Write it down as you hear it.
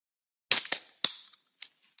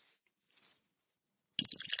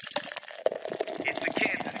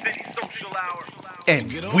And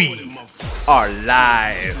we are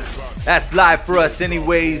live. That's live for us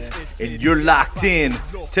anyways. And you're locked in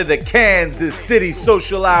to the Kansas City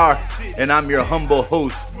Social Hour. And I'm your humble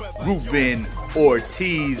host, Ruben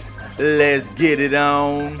Ortiz. Let's get it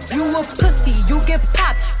on. You a pussy, you get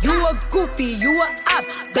popped. You a goofy, you a op.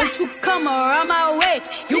 Don't you come around my way.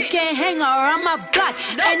 You can't hang around my block.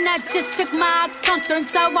 And I just check my account.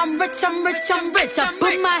 Turns out I'm rich. I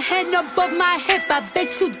put my hand above my hip. I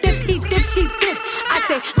bet you dip, he dip, she dip. I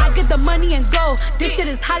say, I get the money and go. This shit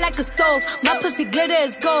is hot like a stove. My pussy glitter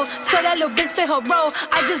is gold. Tell that little bitch play her role.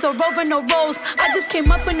 I just a rover, no rolls. I just came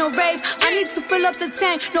up in a rave. I need to fill up the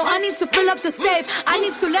tank. No, I need to fill up the safe. I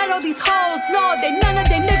need to let all these hoes know they none of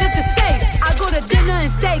they niggas is safe. I go to dinner and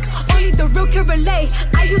steak. Only the real can relate.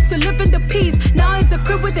 I used to live in the peas. Now it's a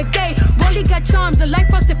crib with a gay. Rolly got charms, the light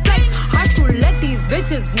frosted flakes. Hard to let these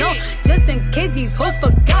bitches know. Just in case these hoes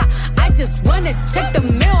forgot. I just wanna check the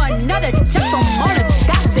mail. Another check from all the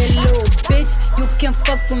dots. That little bitch, you can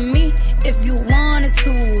fuck with me if you wanted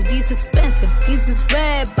to. These expensive, these is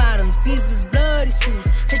red bottoms, these is bloody shoes.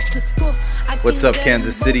 Hit the school. What's up,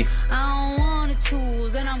 Kansas City?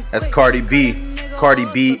 That's Cardi B. Cardi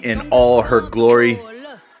B in all her glory.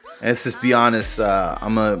 And let's just be honest,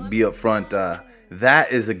 I'm going to be up front.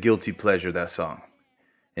 That is a guilty pleasure, that song.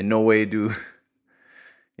 In no way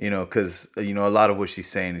because, a lot of what she's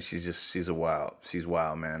saying, she's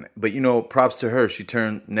wild, man. But, props to her. She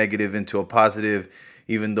turned negative into a positive,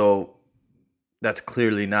 even though that's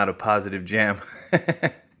clearly not a positive jam.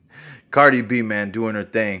 Cardi B, man, doing her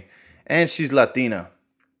thing. And she's Latina.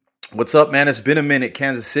 What's up, man? It's been a minute,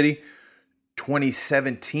 Kansas City.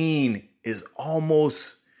 2017 is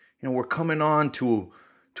almost, we're coming on to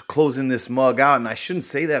closing this mug out. And I shouldn't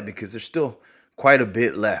say that because there's still quite a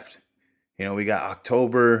bit left. We got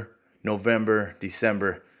October, November,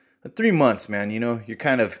 December, 3 months, man. You're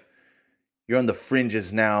on the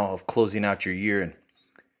fringes now of closing out your year.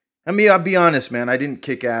 And I'll be honest, man, I didn't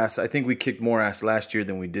kick ass. I think we kicked more ass last year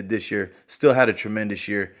than we did this year. Still had a tremendous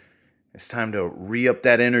year. It's time to re-up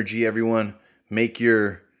that energy, everyone. Make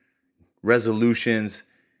your resolutions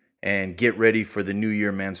and get ready for the new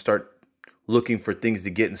year, man. Start looking for things to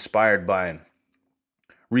get inspired by. And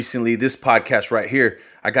recently, this podcast right here,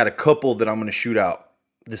 I got a couple that I'm going to shoot out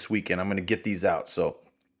this weekend. I'm going to get these out. So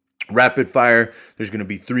rapid fire, there's going to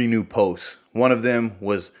be 3 new posts. One of them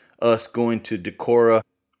was us going to Decorah,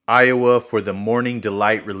 Iowa for the Morning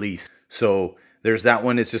Delight release. So there's that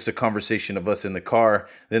one. It's just a conversation of us in the car.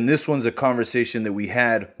 Then this one's a conversation that we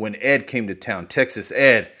had when Ed came to town, Texas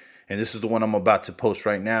Ed. And this is the one I'm about to post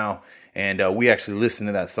right now. And we actually listened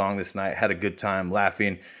to that song this night, had a good time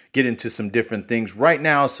laughing, get into some different things. Right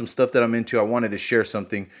now, some stuff that I'm into, I wanted to share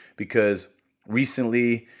something because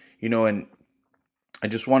recently, and I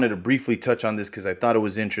just wanted to briefly touch on this because I thought it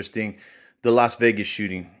was interesting. The Las Vegas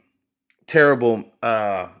shooting. Terrible.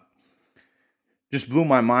 Just blew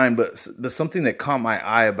my mind, but something that caught my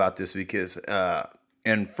eye about this because,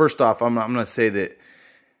 and first off, I'm going to say that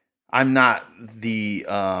I'm not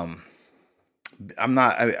a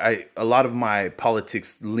lot of my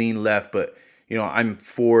politics lean left, but, I'm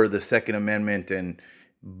for the Second Amendment and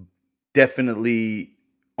definitely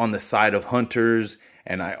on the side of hunters.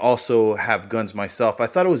 And I also have guns myself. I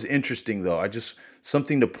thought it was interesting though.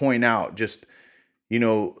 Something to point out, just,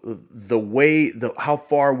 how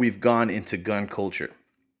far we've gone into gun culture.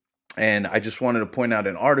 And I just wanted to point out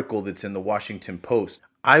an article that's in the Washington Post.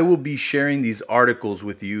 I will be sharing these articles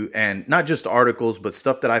with you, and not just articles, but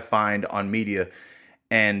stuff that I find on media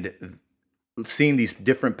and seeing these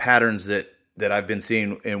different patterns that I've been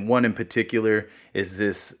seeing. And one in particular is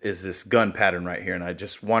this gun pattern right here. And I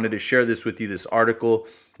just wanted to share this with you, this article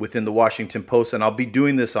within the Washington Post. And I'll be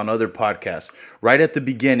doing this on other podcasts. Right at the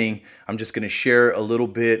beginning, I'm just going to share a little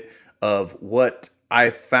bit of what I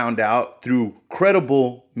found out through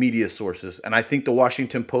credible media sources. And I think the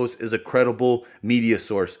Washington Post is a credible media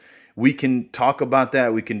source. We can talk about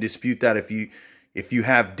that. We can dispute that if you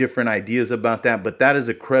have different ideas about that. But that is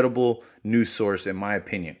a credible news source, in my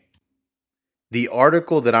opinion. The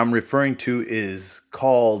article that I'm referring to it's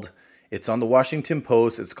on the Washington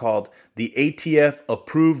Post. It's called "The ATF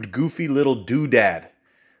Approved Goofy Little Doodad,"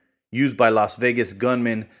 used by Las Vegas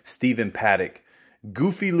gunman Stephen Paddock.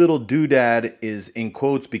 Goofy little doodad is in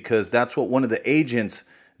quotes because that's what one of the agents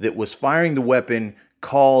that was firing the weapon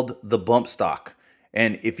called the bump stock.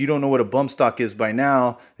 And if you don't know what a bump stock is by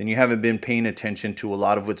now, then you haven't been paying attention to a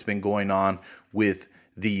lot of what's been going on with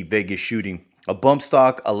the Vegas shooting. A bump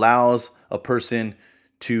stock allows a person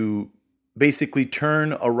to basically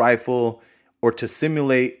turn a rifle or to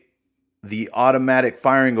simulate the automatic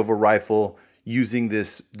firing of a rifle using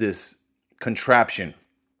this contraption.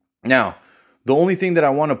 Now, The only thing that I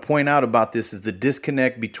want to point out about this is the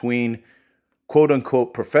disconnect between quote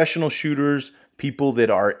unquote professional shooters, people that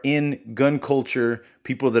are in gun culture,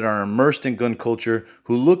 people that are immersed in gun culture,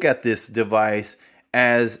 who look at this device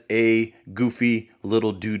as a goofy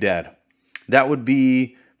little doodad. That would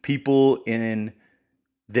be people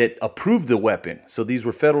that approved the weapon. So these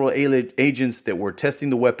were federal agents that were testing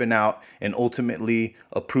the weapon out and ultimately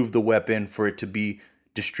approved the weapon for it to be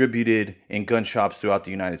distributed in gun shops throughout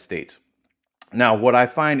the United States. Now, what I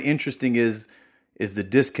find interesting is the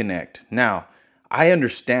disconnect. Now, I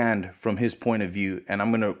understand from his point of view, and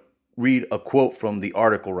I'm going to read a quote from the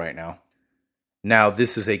article right now. Now,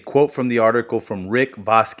 this is a quote from the article from Rick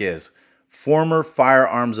Vasquez, former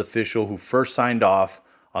firearms official who first signed off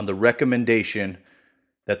on the recommendation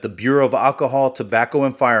that the Bureau of Alcohol, Tobacco,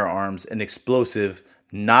 and Firearms and Explosives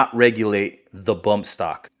not regulate the bump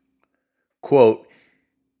stock. Quote,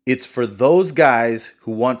 "It's for those guys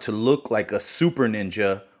who want to look like a super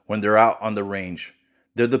ninja when they're out on the range.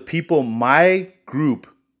 They're the people my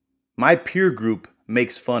peer group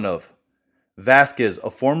makes fun of." Vasquez,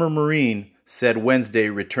 a former Marine, said Wednesday,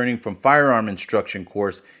 returning from firearm instruction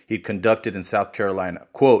course he conducted in South Carolina.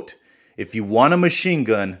 Quote, "If you want a machine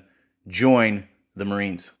gun, join the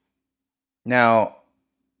Marines." Now,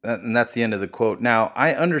 and that's the end of the quote. Now,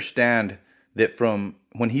 I understand that from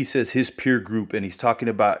when he says his peer group, and he's talking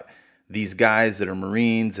about these guys that are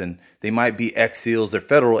Marines and they might be ex-SEALs, they're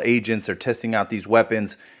federal agents, they're testing out these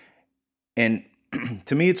weapons. And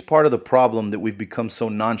to me, it's part of the problem that we've become so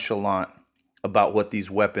nonchalant about what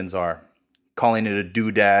these weapons are, calling it a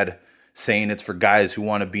doodad, saying it's for guys who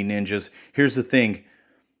want to be ninjas. Here's the thing.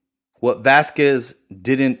 What Vasquez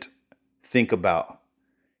didn't think about,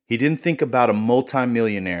 he didn't think about a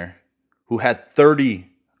multimillionaire who had 30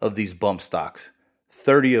 of these bump stocks,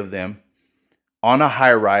 30 of them on a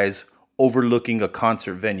high rise overlooking a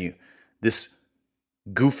concert venue. This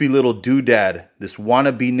goofy little doodad, this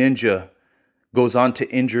wannabe ninja, goes on to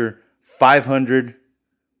injure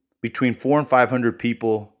between 400 and 500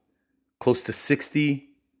 people, close to 60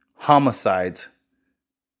 homicides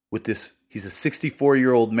with this. He's a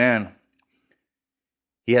 64-year-old man.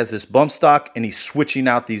 He has this bump stock and he's switching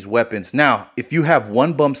out these weapons. Now, if you have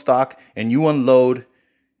one bump stock and you unload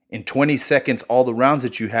in 20 seconds all the rounds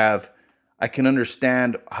that you have, I can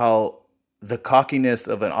understand how the cockiness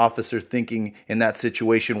of an officer thinking in that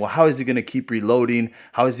situation, well, how is he going to keep reloading?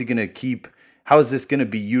 How is this going to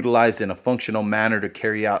be utilized in a functional manner to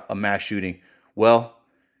carry out a mass shooting? Well,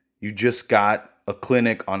 you just got a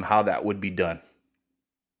clinic on how that would be done.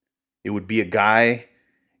 It would be a guy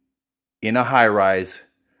in a high rise,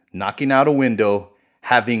 knocking out a window,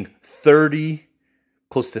 having 30,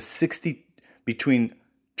 close to 60, between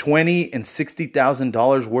 $20,000 and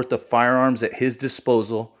 $60,000 worth of firearms at his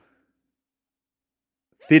disposal,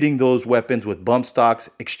 fitting those weapons with bump stocks,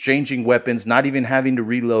 exchanging weapons, not even having to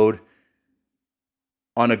reload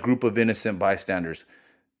on a group of innocent bystanders.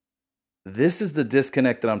 This is the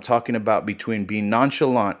disconnect that I'm talking about between being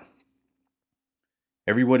nonchalant,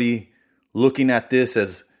 everybody looking at this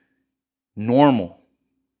as normal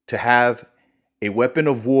to have a weapon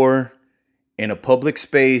of war in a public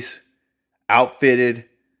space outfitted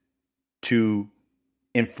to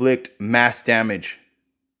inflict mass damage.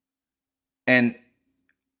 And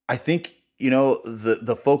I think,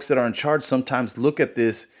 the folks that are in charge sometimes look at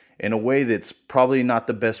this in a way that's probably not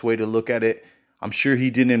the best way to look at it. I'm sure he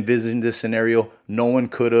didn't envision this scenario. No one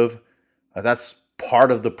could have. That's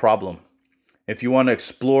part of the problem. If you want to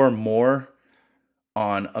explore more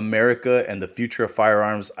on America and the future of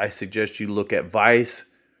firearms, I suggest you look at Vice,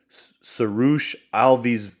 Sarush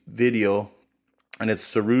Alvi's video, and it's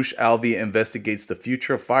Sarush Alvi Investigates the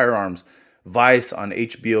Future of Firearms, Vice on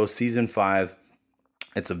HBO Season 5.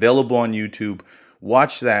 It's available on YouTube.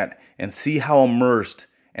 Watch that and see how immersed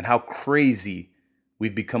and how crazy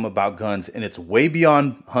we've become about guns. And it's way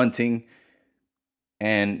beyond hunting.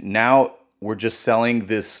 And now we're just selling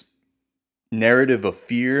this narrative of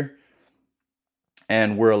fear.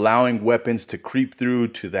 And we're allowing weapons to creep through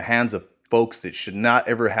to the hands of folks that should not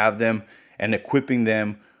ever have them, and equipping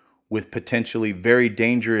them with potentially very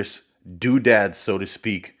dangerous doodads, so to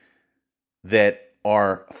speak, that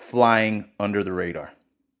are flying under the radar.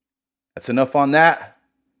 That's enough on that.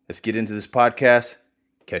 Let's get into this podcast.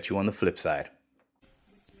 Catch you on the flip side.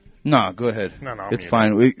 Nah, go ahead. No, it's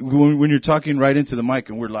fine. When you're talking right into the mic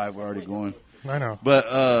and we're live, we're already going. I know. But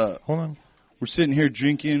hold on. We're sitting here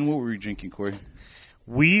drinking. What were we drinking, Kory?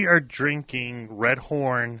 We are drinking Red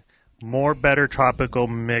Horn More Better Tropical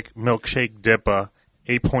Milkshake Dippa,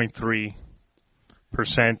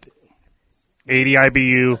 8.3%, 80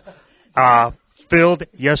 IBU. filled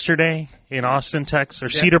yesterday in Austin, Texas, or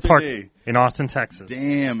Cedar Park in Austin, Texas.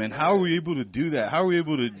 Damn, and how are we able to do that? How are we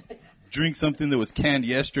able to drink something that was canned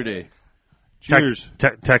yesterday? Cheers.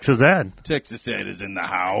 Texas Ed. Texas Ed is in the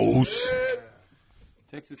house.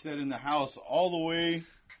 Texas Ed in the house all the way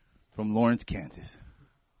from Lawrence, Kansas.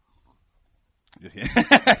 Just kidding.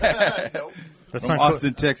 That's from not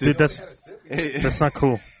Austin, cool. Texas. Dude, that's not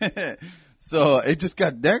cool. So it just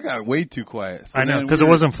got way too quiet. So I know, because it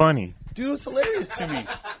wasn't funny. Dude, it was hilarious to me.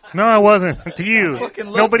 No, it wasn't. To you.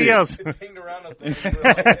 Nobody else.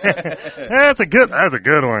 That's a good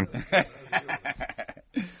one.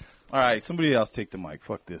 All right, somebody else take the mic.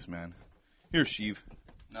 Fuck this, man. Here's Sheev.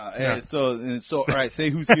 So, all right, say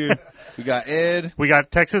who's here. We got Ed. We got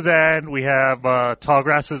Texas Ed. We have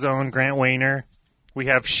Tallgrass's own Grant Wayner. We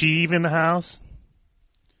have Sheev in the house.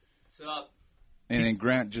 What's up? And then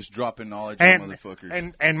Grant just dropping knowledge on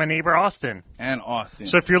motherfuckers. And my neighbor Austin. And Austin.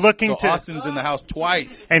 So if you're looking to Austin's in the house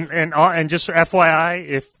twice. And just FYI,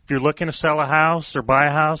 if you're looking to sell a house or buy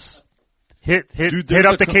a house, hit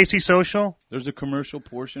up the Casey Social. There's a commercial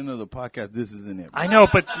portion of the podcast. This isn't it. I know,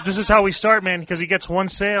 but this is how we start, man, because he gets one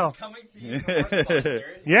sale. Coming to you from our sponsors.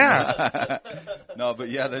 Yeah. No, but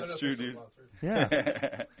yeah, that's true, dude.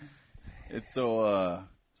 Yeah. It's so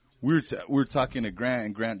we're talking to Grant,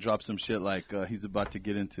 and Grant dropped some shit like he's about to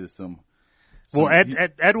get into some. Well,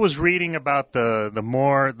 Ed was reading about the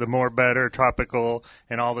more better tropical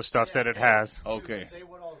and all the stuff that it has. Okay. Say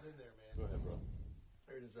what all's in there, man. Go ahead, bro.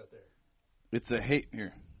 There it is right there. It's a hate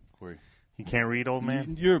here, Kory. You can't read, old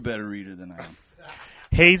man? You're a better reader than I am.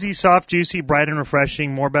 Hazy, soft, juicy, bright, and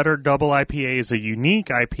refreshing. More Better Double IPA is a unique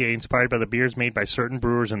IPA inspired by the beers made by certain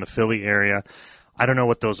brewers in the Philly area. I don't know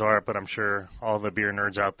what those are, but I'm sure all the beer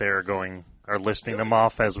nerds out there are listing them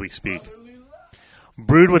off as we speak.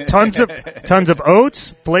 Brewed with tons of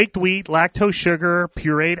oats, flaked wheat, lactose sugar,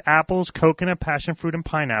 pureed apples, coconut, passion fruit, and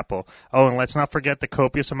pineapple. Oh, and let's not forget the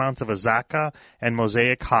copious amounts of Azaka and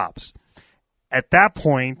Mosaic hops. At that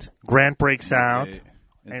point, Grant breaks out,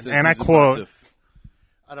 and I quote,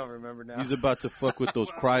 I don't remember now. He's about to fuck with those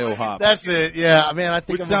cryo hops. That's it. Yeah, I mean, I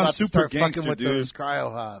think Which I'm sounds about to super start gangster, fucking with dude. those cryo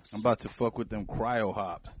hops. I'm about to fuck with them cryo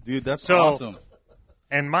hops. Dude, that's So- awesome.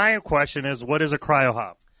 and my question is, what is a cryo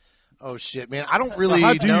hop? Oh shit, man! I don't really.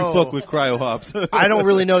 How do know. you fuck with cryo hops? I don't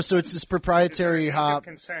really know. So it's this proprietary hop.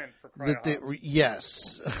 Consent for cryo That they, hops.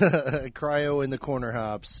 yes, cryo in the corner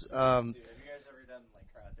hops. Dude, have you guys ever done like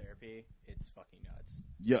cryotherapy? It's fucking nuts.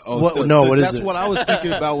 Yeah. What is that's it? what I was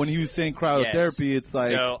thinking about when he was saying cryotherapy. Yes. It's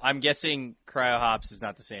like, So I'm guessing cryo hops is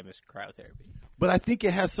not the same as cryotherapy. but I think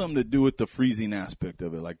it has something to do with the freezing aspect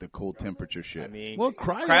of it, like the cold temperature shit. I mean, well,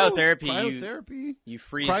 cryotherapy, you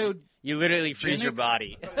freeze. You literally freeze your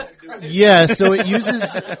body. Yeah, so it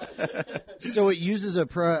uses a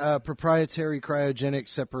proprietary cryogenic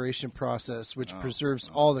separation process, which preserves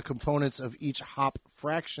all the components of each hop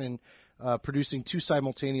fraction, producing two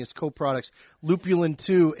simultaneous co-products, lupulin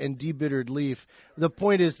 2 and debittered leaf. The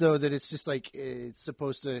point is, though, that it's just like it's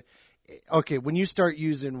supposed to. Okay, when you start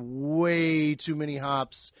using way too many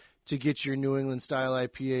hops to get your New England style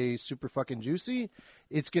IPA super fucking juicy,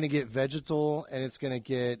 it's going to get vegetal and it's going to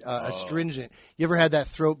get astringent. You ever had that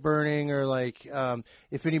throat burning, or like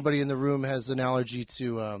if anybody in the room has an allergy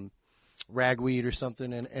to ragweed or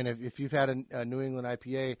something, and if you've had a New England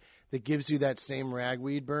IPA that gives you that same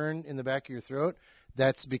ragweed burn in the back of your throat,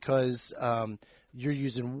 that's because you're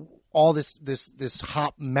using all this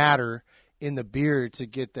hop matter in the beer to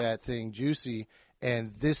get that thing juicy,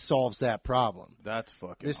 and this solves that problem. That's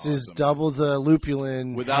fucking This awesome, is double the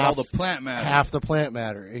lupulin without all the plant matter. half the plant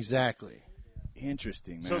matter, exactly.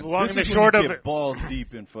 Interesting, man. So the long this and the is short when of you get it- balls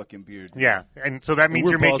deep in fucking beer. Dude. Yeah, and so that means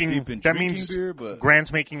We're you're balls making. deep in That drinking means beer, but-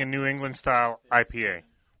 Grant's making a New England style IPA.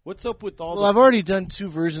 What's up with all? Well, I've already done two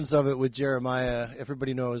versions of it with Jeremiah.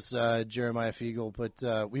 Everybody knows Jeremiah Fiegel,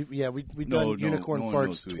 but we've done Unicorn no one knows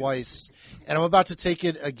Farts who he is. twice, and I'm about to take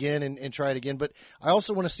it again and try it again. But I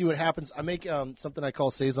also want to see what happens. I make something I call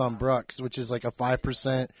Saison Brux, which is like a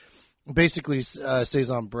 5%, basically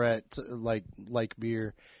Saison Brett like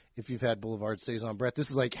beer. If you've had Boulevard Saison Brett, this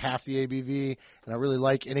is like half the ABV, and I really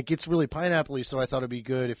like, and it gets really pineapple-y, so I thought it'd be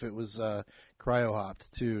good if it was cryo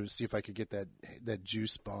hopped to see if I could get that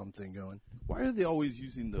juice bomb thing going. Why are they always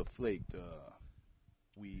using the flaked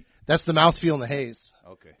wheat? That's the mouthfeel and the haze.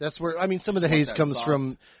 Okay. That's where some of the want haze that comes soft.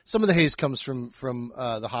 from. Some of the haze comes from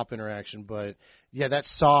the hop interaction, but yeah, that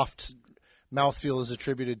soft mouthfeel is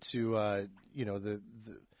attributed to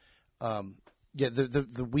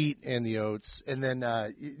the wheat and the oats, and then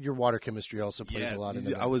your water chemistry also plays a lot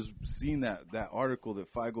into that. I was seeing that article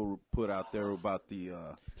that Feigl put out there about the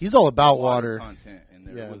He's all about water. content, and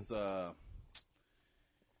there Yeah. was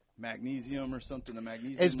magnesium or something. The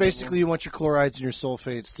magnesium. It's basically you want your chlorides and your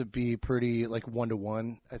sulfates to be pretty like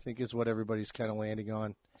 1-to-1. I think is what everybody's kind of landing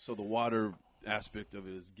on. So the water aspect of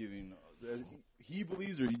it is giving. He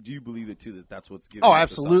believes, or do you believe it too? That's what's giving. Oh,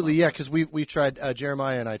 absolutely, yeah. Because we tried.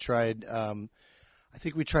 Jeremiah and I tried. I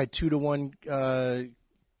think we tried 2-to-1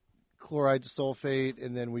 chloride to sulfate,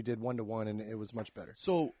 and then we did 1-to-1, and it was much better.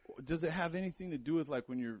 So does it have anything to do with like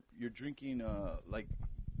when you're drinking like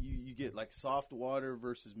you get like soft water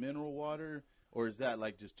versus mineral water, or is that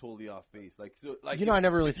like just totally off base? Like so, like I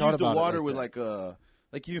never really thought about the water it with like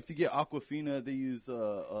like if you get Aquafina, they use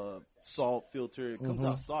a salt filter. It comes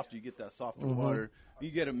out softer. You get that softer water. If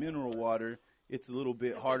you get a mineral water, it's a little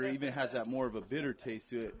bit harder. It even has that more of a bitter taste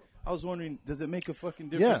to it. I was wondering, does it make a fucking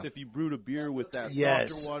difference if you brewed a beer with that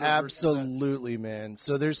softer water? Yes, absolutely, man.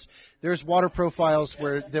 So there's water profiles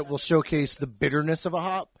that will showcase the bitterness of a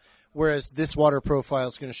hop, whereas this water profile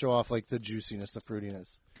is going to show off like the juiciness, the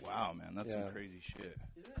fruitiness. Wow, man, that's some crazy shit.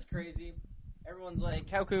 Isn't this crazy? Everyone's like,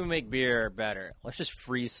 how can we make beer better? Let's just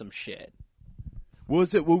freeze some shit.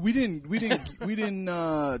 Was it? Well, we didn't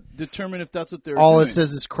determine if that's what they're All doing. it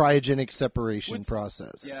says is cryogenic separation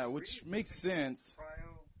process. Yeah, which makes sense.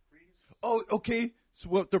 Oh, okay. So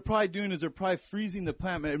what they're probably doing is they're probably freezing the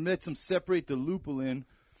plant and lets them separate the lupulin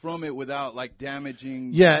from it without like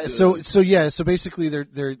damaging. Yeah. So basically they're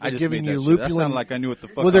giving you lupulin. That sounded like I knew what the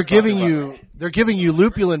fuck. Well, they're giving you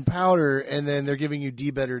lupulin powder, and then they're giving you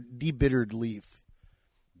debittered leaf.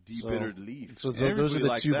 Debittered leaf. So those are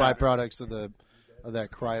the two byproducts of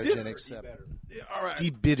that cryogenic sep. All right.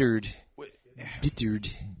 Debittered. Bittered.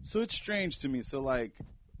 So it's strange to me. So like,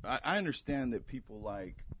 I understand that people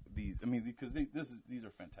like these. I mean, because these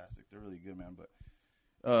are fantastic. They're really good, man.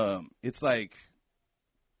 But it's like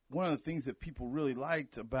one of the things that people really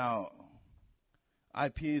liked about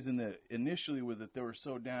IPAs initially was that they were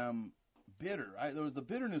so damn bitter. Right? The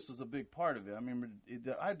bitterness was a big part of it. I remember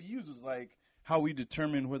the IBUs was like how we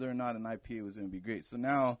determined whether or not an IPA was going to be great. So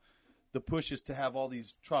now the push is to have all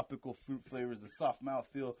these tropical fruit flavors, the soft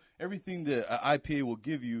mouthfeel, everything that an IPA will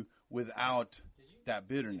give you without that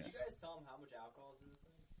bitterness. Did you guys tell them how much alcohol is in this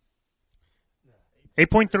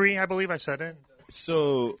thing? 8.3, I believe I said it.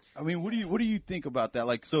 So, I mean, what do you think about that?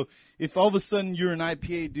 Like, so if all of a sudden you're an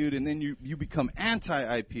IPA dude and then you become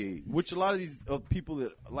anti-IPA, which a lot of these people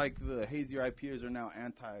that like the hazier IPAs are now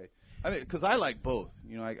anti. I mean, because I like both.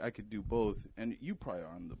 You know, I could do both, and you probably are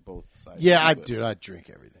on the both sides. Yeah, I drink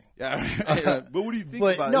everything. Yeah, but what do you think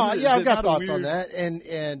about it? No, I've got thoughts on that,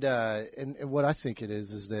 and what I think it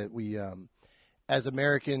is that we, as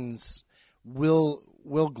Americans, will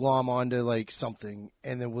glom onto like something,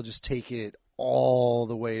 and then we'll just take it all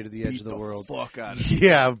the way to the edge of the world. Fuck out of it.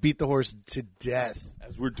 Yeah, beat the horse to death.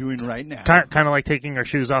 As we're doing right now. Kind of like taking our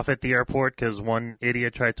shoes off at the airport because one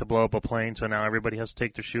idiot tried to blow up a plane, so now everybody has to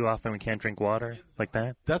take their shoe off and we can't drink water like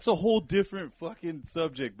that. That's a whole different fucking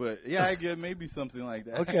subject, but yeah, I get maybe something like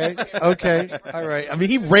that. Okay, all right. I mean,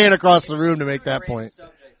 he ran across the room to make that point.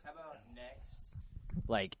 How about next,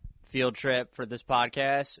 like, field trip for this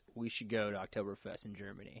podcast? We should go to Oktoberfest in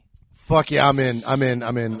Germany. Fuck yeah, I'm in.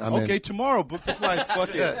 Okay, tomorrow, book the flights.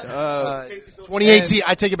 Fuck it. 2018.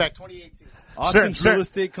 I take it back. 2018. Austin's real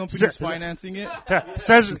estate company's financing it.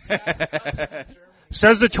 Says the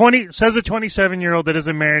 27-year-old that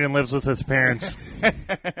isn't married and lives with his parents. Hey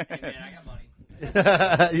man, I got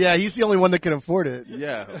money. Yeah, he's the only one that can afford it.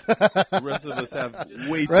 Yeah, the rest of us have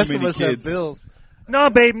way too many kids. Have bills. No,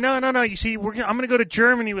 babe, no. You see, I'm going to go to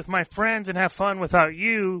Germany with my friends and have fun without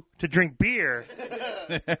you to drink beer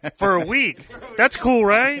for a week. That's cool,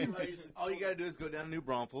 right? All you got to do is go down to New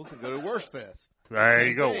Braunfels and go to Wurstfest. There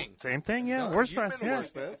you go. Thing. Same thing, yeah. Done. Wurstfest, You've been yeah. to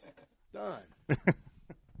Wurstfest. Done.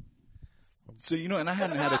 So, and I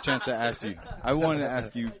hadn't had a chance to ask you. I wanted to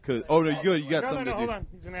ask you because, you got something to do. Hold on.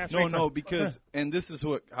 He's gonna ask me because, and this is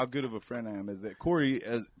how good of a friend I am, is that Kory,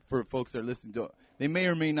 for folks that are listening to, they may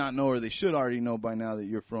or may not know, or they should already know by now that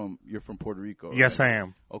you're from Puerto Rico. Right? Yes, I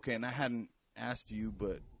am. Okay, and I hadn't asked you,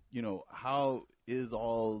 but how is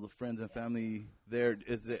all the friends and family there?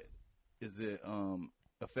 Is it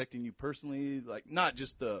affecting you personally? Like, not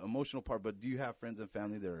just the emotional part, but do you have friends and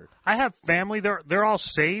family there? I have family. They're all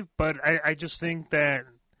safe, but I just think that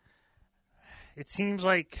it seems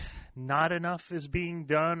like not enough is being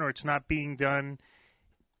done, or it's not being done.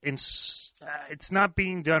 It's not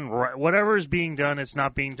being done right. Whatever is being done, it's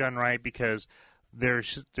not being done right because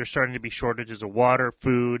there's starting to be shortages of water,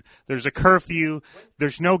 food. There's a curfew.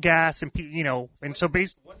 There's no gas, and and so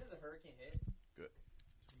basically. When did the hurricane hit? Good.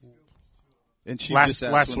 And she last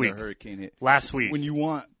week. The hurricane hit. Last week. When you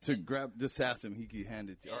want to just ask him, he can hand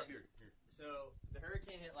it to you. So the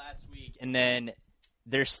hurricane hit last week, and then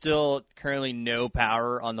there's still currently no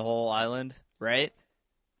power on the whole island, right?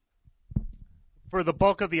 For the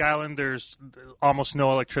bulk of the island, there's almost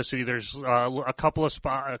no electricity. There's a couple of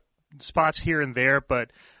spots here and there,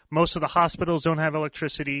 but most of the hospitals don't have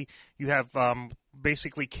electricity. You have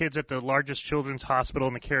basically kids at the largest children's hospital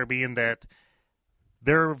in the Caribbean that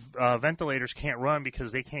their ventilators can't run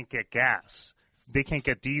because they can't get gas. They can't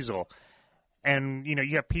get diesel. And,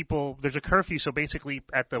 you have people, there's a curfew, so basically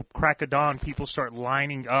at the crack of dawn, people start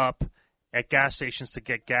lining up at gas stations to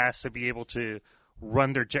get gas to be able to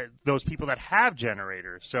run those people that have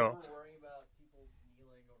generators. So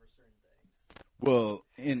well,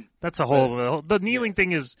 that's a whole the kneeling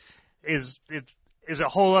thing is a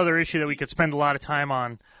whole other issue that we could spend a lot of time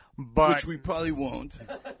on, but which we probably won't.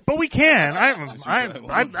 But we can.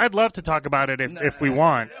 I'd love to talk about it if we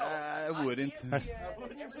want. I wouldn't.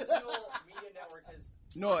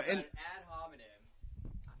 No, and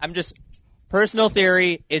I'm just personal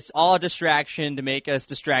theory. It's all a distraction to make us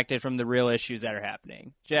distracted from the real issues that are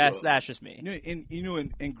happening. That's just me.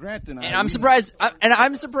 And Grant and I'm surprised.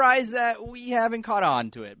 I'm surprised that we haven't caught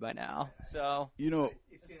on to it by now. So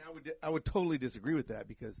I would totally disagree with that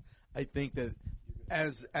because I think that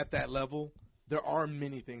at that level there are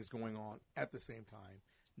many things going on at the same time.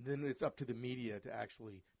 Then it's up to the media to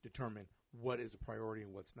actually determine what is a priority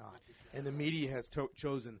and what's not. And the media has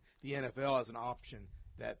chosen the NFL as an option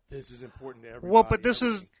that this is important to everybody. Well, but that's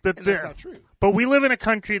not true. But we live in a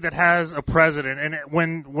country that has a president, and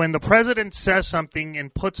when the president says something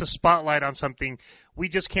and puts a spotlight on something, we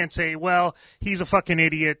just can't say, "Well, he's a fucking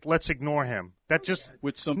idiot. Let's ignore him." That just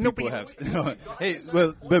which some people have. Hey,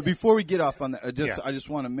 well, but before we get off on that, I just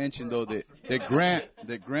want to mention though that Grant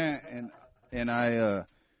and I,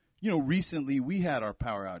 recently we had our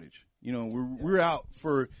power outage. We're out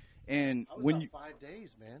for. And when 5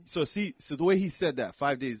 days, man. So the way he said that,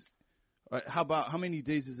 5 days. How many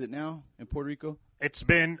days is it now in Puerto Rico? It's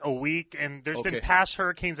been a week, and there's been past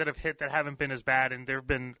hurricanes that have hit that haven't been as bad, and there've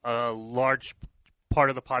been a large part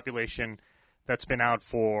of the population that's been out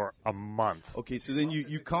for a month. Okay, so then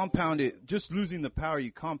you compound it, just losing the power,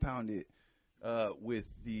 you compound it with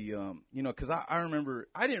the, because I remember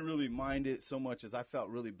I didn't really mind it so much as I felt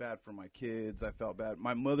really bad for my kids. I felt bad.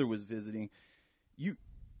 My mother was visiting.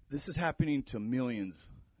 This is happening to millions.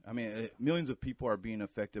 I mean, millions of people are being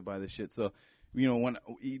affected by this shit. So, when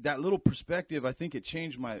that little perspective, I think it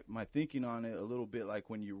changed my thinking on it a little bit. Like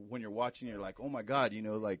when you're watching, you're like, oh my God,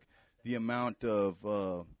 like the amount of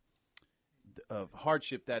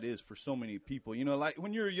hardship that is for so many people. Like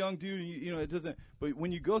when you're a young dude, it doesn't. But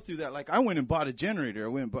when you go through that, like I went and bought a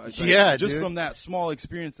generator. Just from that small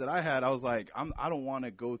experience that I had, I was like, I don't want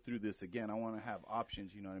to go through this again. I want to have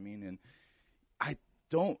options. You know what I mean? And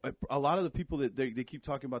a lot of the people that they keep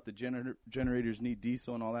talking about the generators need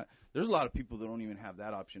diesel and all that. There's a lot of people that don't even have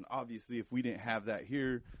that option. Obviously, if we didn't have that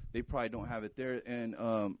here, they probably don't have it there. And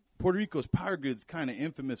Puerto Rico's power grid's kind of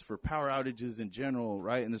infamous for power outages in general,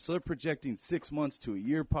 right? And so they're projecting 6 months to a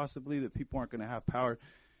year possibly that people aren't going to have power.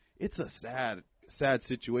 It's a sad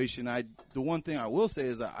situation. The one thing I will say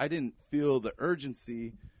is that I didn't feel the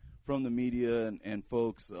urgency from the media and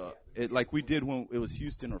folks like we did when it was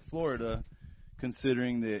Houston or Florida,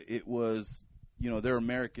 considering that it was, they're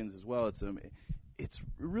Americans as well. It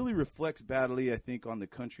really reflects badly, I think, on the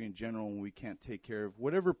country in general when we can't take care of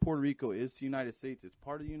whatever Puerto Rico is to the United States. It's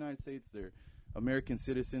part of the United States. They're American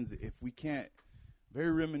citizens. If we can't,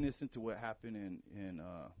 very reminiscent to what happened in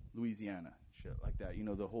Louisiana, shit like that.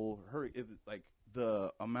 The whole like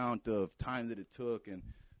the amount of time that it took and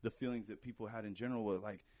the feelings that people had in general was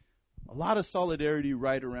like a lot of solidarity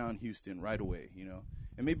right around Houston right away,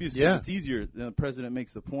 And maybe it's easier. The president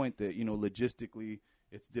makes the point that, logistically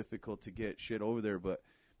it's difficult to get shit over there. But,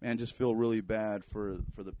 man, just feel really bad for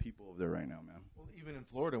the people over there right now, man. Well, even in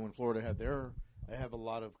Florida, when Florida had I have a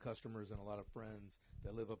lot of customers and a lot of friends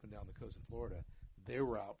that live up and down the coast in Florida. They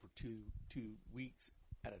were out for two weeks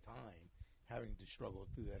at a time, having to struggle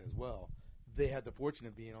through that as well. They had the fortune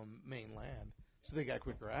of being on mainland, so they got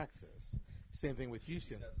quicker access. Same thing with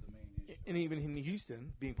Houston. That's the main issue. And even in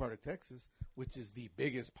Houston, being part of Texas, which is the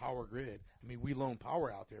biggest power grid, I mean, we loan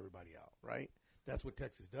power out to everybody out, right? That's what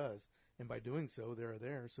Texas does. And by doing so, they're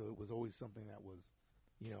there. So it was always something that was,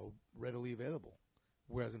 readily available.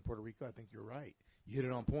 Whereas in Puerto Rico, I think you're right. You hit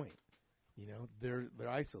it on point. They're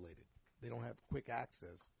isolated. They don't have quick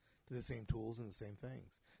access to the same tools and the same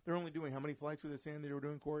things. They're only doing, how many flights were they saying they were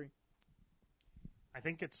doing, Kory? I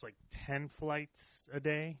think it's like 10 flights a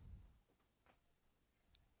day.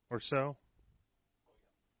 Or so.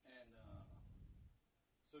 And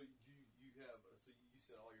so you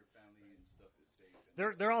said all your family and stuff is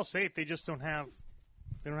safe. They're all safe. They just don't have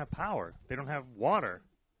They don't have power. They don't have water.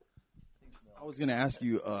 I was gonna ask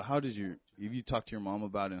you, if you talked to your mom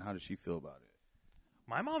about it, and how does she feel about it?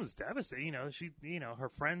 My mom's devastated. Her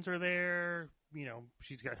friends are there.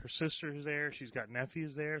 She's got her sisters there. She's got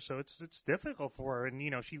nephews there. So it's difficult for her. And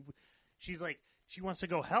she's like, she wants to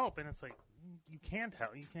go help, and it's like, you can't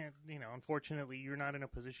help. You can't. Unfortunately, you're not in a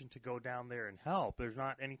position to go down there and help. There's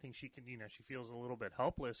not anything she can. She feels a little bit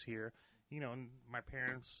helpless here. And my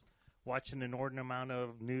parents watch an inordinate amount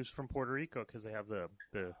of news from Puerto Rico because they have the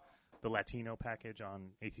Latino package on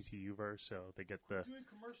ATT Uverse, so they get the. Doing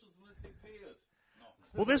commercials unless they pay us.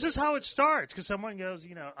 Well, this is how it starts, because someone goes,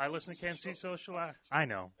 I listen to Kansas City Social. I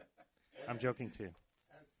know. I'm joking, too.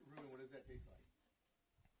 Ruben, what does that taste like?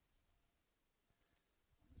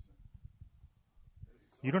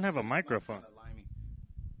 You don't have a microphone.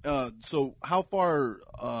 So how far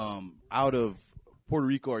out of Puerto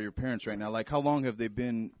Rico are your parents right now? Like, how long have they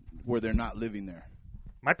been where they're not living there?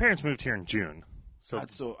 My parents moved here in June.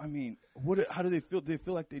 So I mean, how do they feel? Do they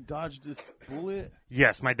feel like they dodged this bullet?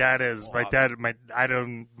 Yes, my dad is. My dad would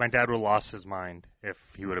have lost his mind if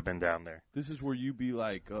he would have been down there. This is where you be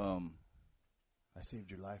like, I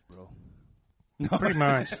saved your life, bro. Pretty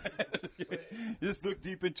much. Just look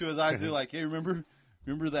deep into his eyes. They're like, hey, remember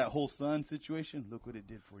that whole son situation? Look what it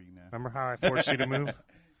did for you, man. Remember how I forced you to move?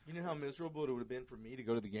 You know how miserable it would have been for me to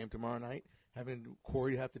go to the game tomorrow night, having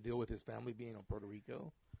Kory have to deal with his family being in Puerto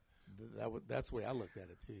Rico? That's the way I looked at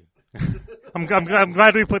it, too. I'm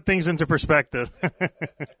glad we put things into perspective.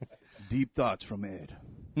 Deep thoughts from Ed.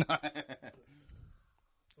 So what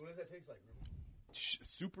does that taste like, Ruben?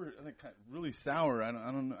 Super, really sour. I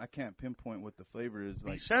don't know. I can't pinpoint what the flavor is.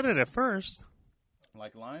 You said it at first.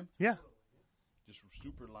 Like lime? Yeah. Just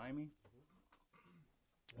super limey.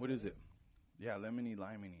 What is it? Yeah, lemony,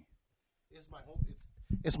 limey.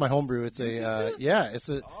 It's my homebrew. It's a it's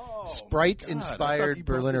a Sprite inspired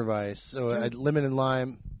Berliner Weiss. So a lemon and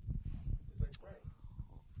lime.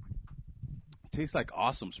 Tastes like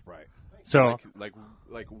awesome Sprite. So like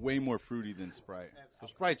way more fruity than Sprite. So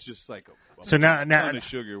Sprite's just like a ton of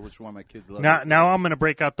sugar, which is why my kids love it. Now I'm gonna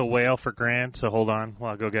break out the whale for Grant. So hold on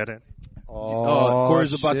while I go get it.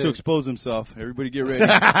 Kory's about to expose himself. Everybody get ready.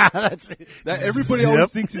 Everybody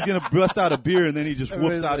always thinks he's going to bust out a beer, and then he just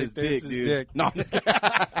whoops out his dick, dude. No,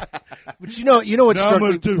 but you know what now I'm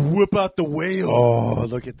going to whip out the whale. Oh,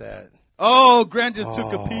 look at that. Oh, Grant just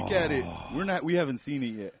took a peek at it. We haven't seen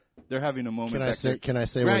it yet. They're having a moment. Can I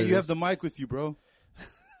say Grant, what it you is? have the mic with you, bro.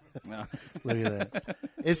 No. Look at that.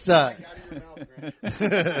 It's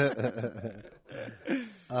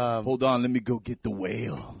hold on, let me go get the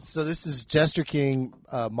whale. So this is Jester King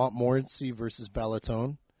Montmorency versus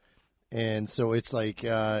Balatone, and so it's like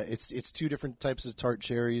it's two different types of tart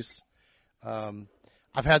cherries.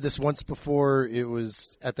 I've had this once before. It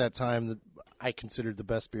was at that time that I considered the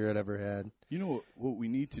best beer I'd ever had. You know what we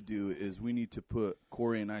need to do is we need to put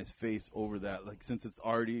Kory and I's face over that, like since it's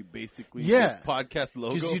already basically the podcast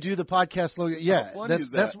logo. Because you do the podcast logo. Yeah,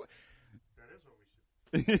 that's what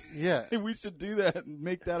we should. Yeah, we should do that and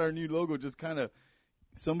make that our new logo. Just kind of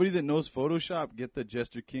somebody that knows Photoshop, get the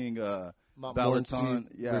Jester King Balaton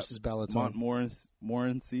versus Balaton.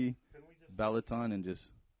 Montmorency Balaton, and just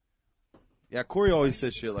Kory always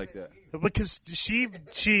says shit like that. Because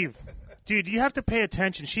Sheev. Dude, you have to pay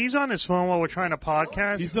attention. She's on his phone while we're trying to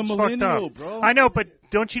podcast. He's a millennial, bro. I know, but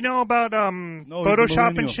don't you know about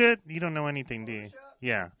Photoshop and shit? You don't know anything, do you?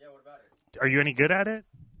 Yeah. Yeah, what about it? Are you any good at it?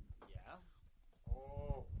 Yeah.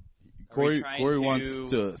 Oh. Kory wants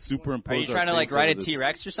to superimpose. Are you trying to write a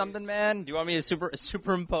T-Rex or something, man? Do you want me to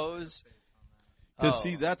superimpose? Because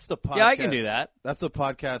see, that's the podcast. Yeah, I can do that. That's the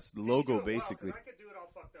podcast logo, basically. I could do it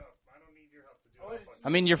all fucked up. I don't need your help to do it. I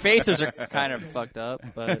mean, your faces are kind of fucked up,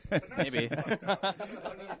 but maybe. You don't need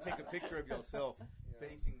to take a picture of yourself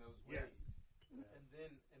facing those ways and then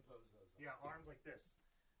impose those. Yeah, arms like this.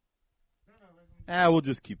 We'll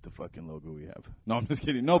just keep the fucking logo we have. No, I'm just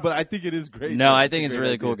kidding. No, but I think it is great. No, I think it's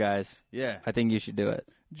really cool, guys. Yeah. I think you should do it.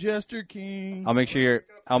 Jester King. I'll make sure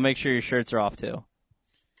your shirts are off too.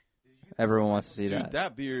 Everyone wants to see that.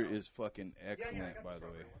 That beer is fucking excellent, by the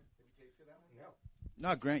way.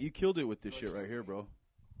 No, Grant, you killed it with this shit right here, bro.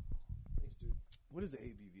 Thanks, dude. What is the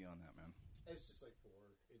ABV on that, man? It's just like 4.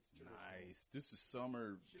 It's Nice. This is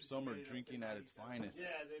summer drinking at its finest. Yeah,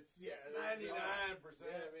 that's 99%. Yeah,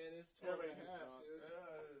 man, it's 12 and a half, dude.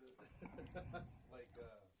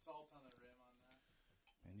 Salt on the rim on that.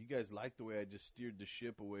 And you guys like the way I just steered the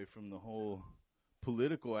ship away from the whole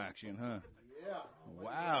political action, huh? Yeah.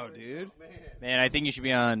 Wow, dude. Man, I think you should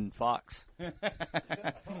be on Fox. No.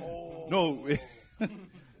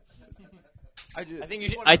 I think you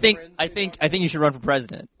should run for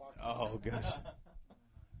president. Oh gosh.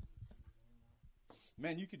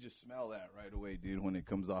 Man, you could just smell that right away, dude, when it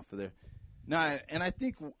comes off of there. Nah, and I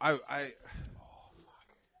think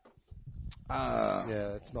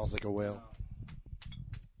yeah, it smells like a whale.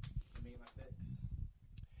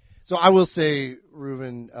 So I will say,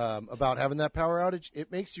 Reuven, about having that power outage,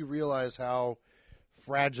 it makes you realize how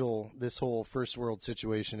fragile this whole first world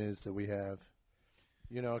situation is that we have.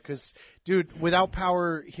 You know, because, dude, without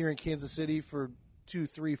power here in Kansas City for 2,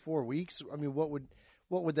 3, 4 weeks, I mean, what would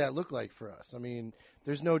that look like for us? I mean,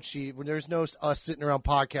 there's no Chief, there's no us sitting around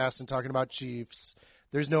podcasting talking about Chiefs.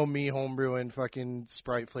 There's no me homebrewing fucking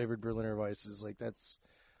Sprite flavored Berliner Weisses.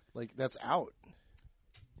 That's out.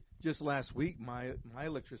 Just last week, my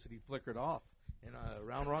electricity flickered off in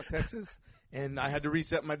Round Rock, Texas, and I had to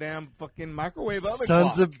reset my damn fucking microwave oven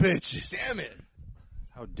Sons clock. of bitches. Damn it.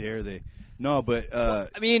 how dare they? No, but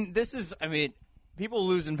I mean, people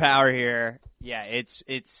losing power here. Yeah, it's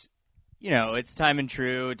it's time and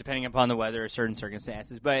true, depending upon the weather or certain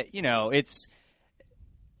circumstances. But it's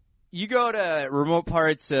you go to remote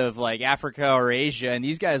parts of like Africa or Asia, and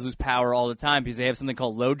these guys lose power all the time because they have something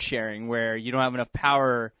called load sharing, where you don't have enough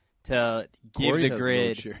power to give Kory the has grid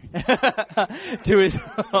load sharing. to his.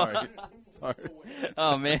 Sorry.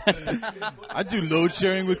 Oh man, I do load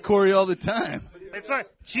sharing with Kory all the time. It's fine.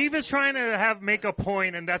 Sheev is trying to make a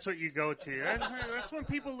point, and that's what you go to. That's when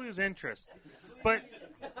people lose interest. But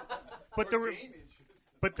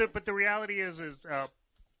the reality is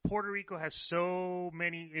Puerto Rico has so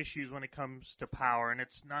many issues when it comes to power, and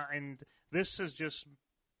it's not. And this has just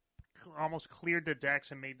almost cleared the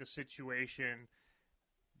decks and made the situation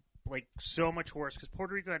like so much worse because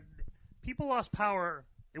Puerto Rico people lost power.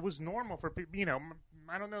 It was normal for people.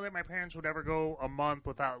 I don't know that my parents would ever go a month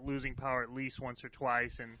without losing power at least once or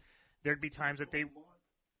twice, and there'd be times that they'd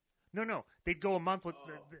go a month with.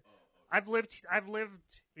 I've lived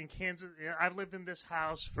in Kansas. I've lived in this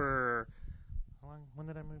house for how long? When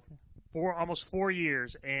did I move here? Almost 4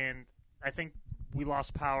 years, and I think we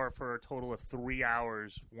lost power for a total of 3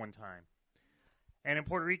 hours one time. And in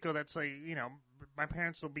Puerto Rico, that's like my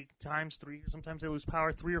parents will be times 3. Sometimes they lose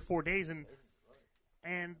power 3 or 4 days,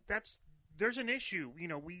 and there's an issue.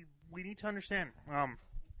 We need to understand.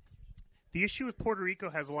 The issue with Puerto Rico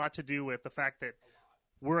has a lot to do with the fact that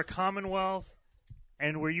we're a commonwealth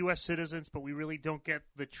and we're U.S. citizens, but we really don't get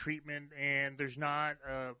the treatment, and there's not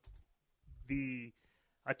the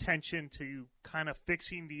attention to kind of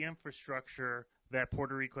fixing the infrastructure that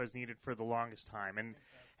Puerto Rico has needed for the longest time.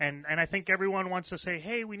 And I think everyone wants to say,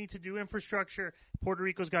 hey, we need to do infrastructure. Puerto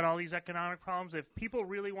Rico's got all these economic problems. If people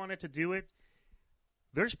really wanted to do it,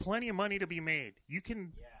 there's plenty of money to be made. You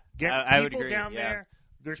can get people down there.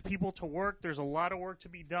 There's people to work. There's a lot of work to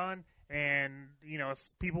be done. And, if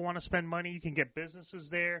people want to spend money, you can get businesses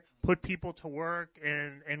there, put people to work,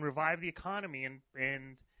 and revive the economy. And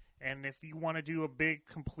if you want to do a big,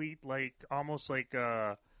 complete, almost like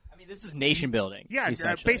this is nation building. Yeah,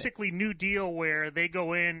 basically New Deal where they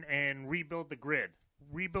go in and rebuild the grid,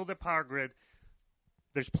 rebuild the power grid.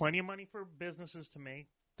 There's plenty of money for businesses to make.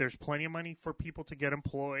 There's plenty of money for people to get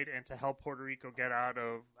employed and to help Puerto Rico get out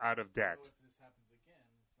of debt. So if this happens again,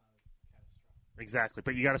 it's not as catastrophic. Exactly,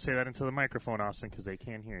 but you got to say that into the microphone, Austin, because they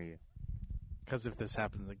can't hear you. Because if this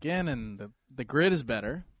happens again and the grid is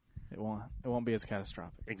better, it won't be as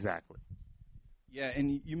catastrophic. Exactly. Yeah,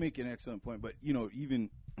 and you make an excellent point, but even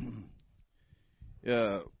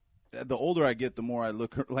the older I get, the more I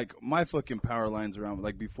look like my fucking power lines around.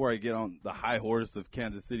 Like before I get on the high horse of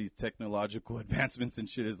Kansas City's technological advancements and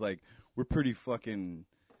shit, is like we're pretty fucking.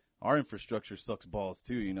 Our infrastructure sucks balls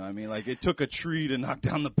too. Like it took a tree to knock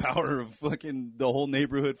down the power of fucking the whole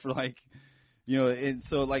neighborhood for and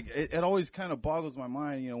so like it always kind of boggles my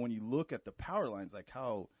mind. When you look at the power lines, like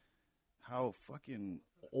how fucking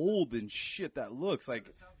old and shit that looks like.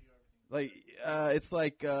 It's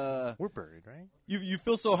like we're buried, right? You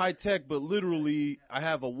feel so high tech, but literally, I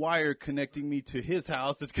have a wire connecting me to his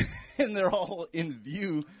house, and they're all in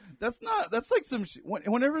view. That's like some.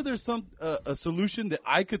 Whenever there's a solution that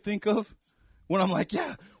I could think of, when I'm like,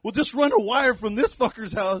 yeah, we'll just run a wire from this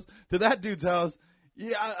fucker's house to that dude's house.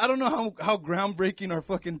 Yeah, I don't know how groundbreaking our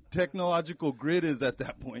fucking technological grid is at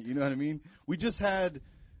that point. You know what I mean? We just had.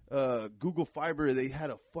 Google Fiber, they had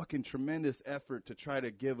a fucking tremendous effort to try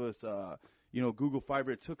to give us, Google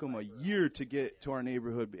Fiber. It took them a year to get to our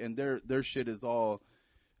neighborhood, and their shit is all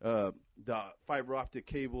the fiber optic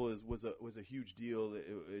cable was a huge deal.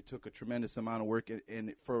 It took a tremendous amount of work,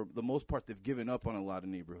 and for the most part, they've given up on a lot of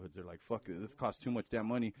neighborhoods. They're like, fuck it, this costs too much damn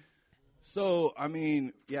money. So,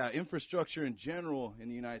 infrastructure in general in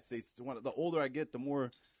the United States, the older I get, the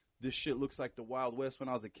more this shit looks like the Wild West. When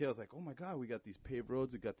I was a kid, I was like, oh my God, we got these paved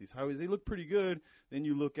roads, we got these highways. They look pretty good. Then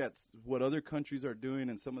you look at what other countries are doing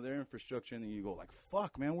and some of their infrastructure, and then you go like,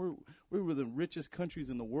 fuck, man, we're the richest countries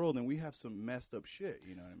in the world, and we have some messed up shit.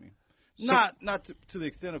 You know what I mean? So, not to the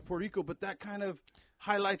extent of Puerto Rico, but that kind of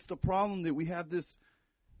highlights the problem that we have these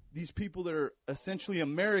people that are essentially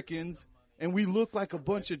Americans, and we look like a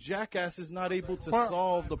bunch of jackasses not able to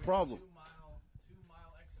solve the problem.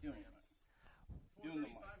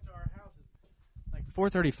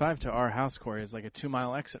 435 to our house, Kory, is like a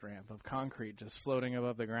 2-mile exit ramp of concrete just floating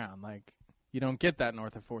above the ground. Like, you don't get that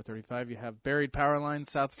north of 435. You have buried power lines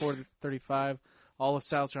south 435. All of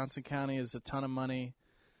South Johnson County is a ton of money.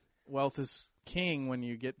 Wealth is king when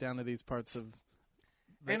you get down to these parts of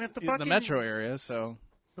the metro area. So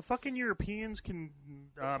the fucking Europeans can.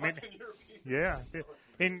 Yeah,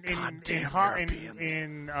 in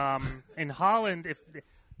Holland, if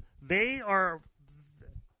they are.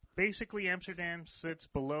 Basically, Amsterdam sits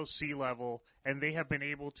below sea level, and they have been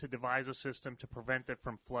able to devise a system to prevent it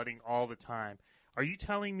from flooding all the time. Are you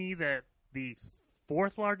telling me that the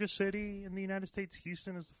fourth largest city in the United States,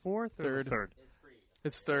 Houston, is the fourth or the third?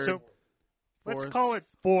 It's third. So let's call it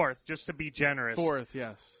fourth, just to be generous. Fourth,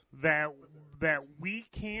 yes. That we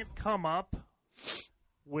can't come up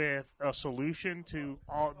with a solution to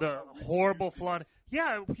all the horrible flood.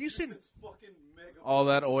 Yeah, Houston. All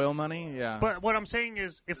that oil money, yeah. But what I'm saying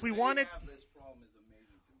is, if we wanted,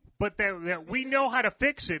 but that we know how to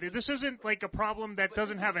fix it. This isn't like a problem that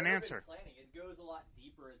doesn't have an answer. It goes a lot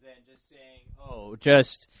deeper than just saying, "Oh,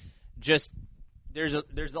 just." There's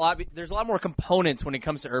a lot more components when it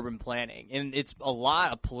comes to urban planning, and it's a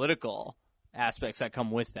lot of political aspects that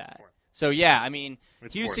come with that. So yeah, I mean,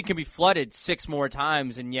 Houston can be flooded 6 more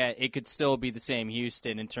times, and yet it could still be the same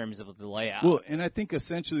Houston in terms of the layout. Well, and I think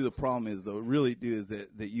essentially the problem is, though, really is that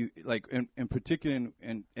you like, in particular,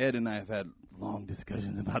 and Ed and I have had long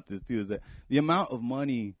discussions about this too, is that the amount of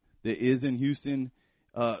money that is in Houston,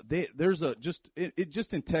 there's just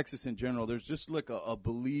in Texas in general, there's just like a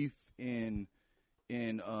belief in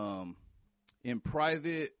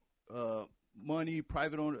private money,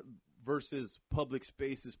 private owner versus public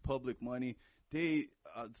spaces, public money.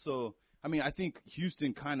 So I mean, I think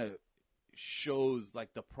Houston kind of shows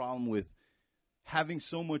like the problem with having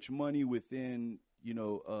so much money within,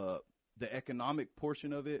 the economic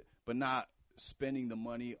portion of it, but not spending the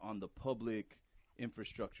money on the public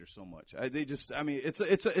infrastructure so much.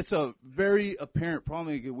 It's a very apparent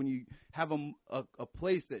problem when you have a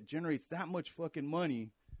place that generates that much fucking money,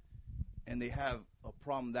 and they have a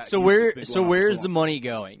problem that. So where's the money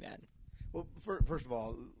going then? Well, first of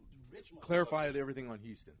all, clarify everything on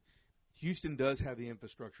Houston. Houston does have the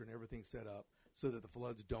infrastructure and everything set up so that the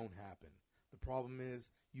floods don't happen. The problem is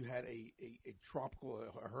you had a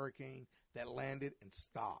hurricane that landed and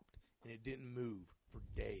stopped, and it didn't move for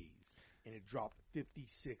days, and it dropped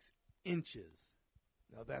 56 inches.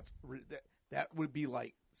 Now that would be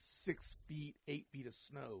like 6 feet, 8 feet of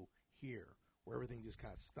snow here, where everything just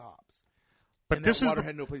kind of stops. But and this that water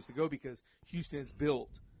had no place to go because Houston is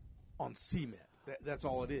built on cement. That's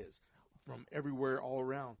all it is, from everywhere all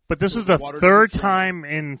around. But this is the third time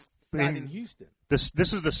not in Houston. This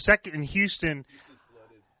is the second in Houston.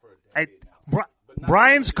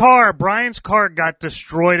 Brian's car got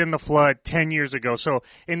destroyed in the flood 10 years ago. So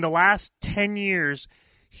in the last 10 years,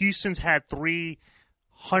 Houston's had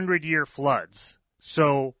 300-year floods.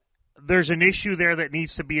 So there's an issue there that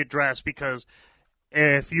needs to be addressed, because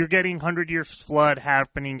if you're getting 100-year flood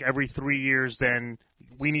happening every 3 years, then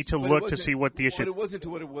we need to look to see what the issue is. But it wasn't to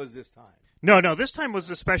what it was this time. No, this time was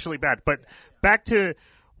especially bad. But back to,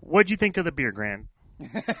 what'd you think of the beer, Grant?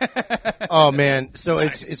 Oh man, so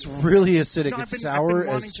it's really acidic. No, it's sour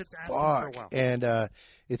as fuck, and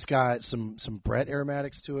it's got some Brett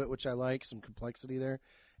aromatics to it, which I like, some complexity there.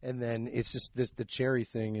 And then it's just the cherry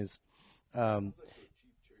thing is. I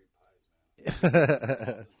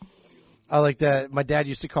like that. My dad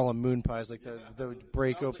used to call them moon pies, like the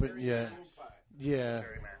break open. Yeah.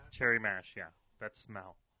 Cherry mash. Yeah, that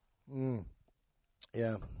smell.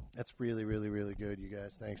 Yeah, that's really, really, really good, you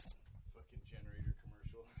guys. Thanks. Fucking generator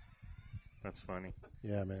commercial. That's funny.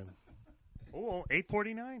 Yeah, man. Oh,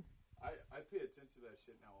 $8.49. I pay attention to that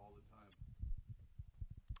shit now all the time.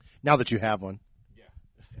 Now that you have one. Yeah.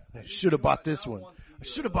 I should have bought this one. I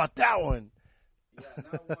should have bought that one. Yeah, now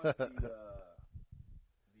I want the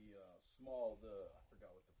small, I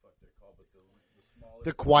forgot what the fuck they're called, but the smaller.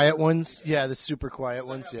 The quiet ones? Yeah, the super quiet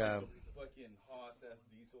ones, yeah. Fucking Haas-ass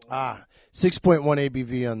diesel. 6.1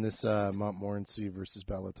 ABV on this Montmorency versus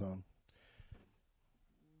Balaton.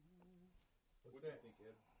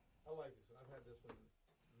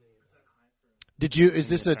 Is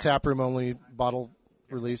this a taproom only bottle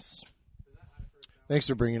release? Thanks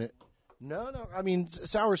for bringing it. No. I mean,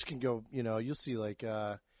 sours can go. You'll see. Like,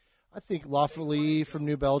 I think Lawfully from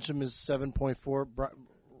New Belgium is 7.4.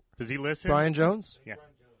 Does he listen? Brian Jones.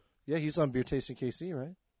 Yeah, he's on Beer Tasting KC,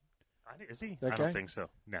 right? Is he? That I guy? don't think so.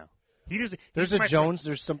 No. He does. There's a Jones.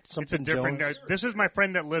 There's something It's a different. Jones. This is my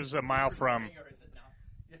friend that lives a mile from.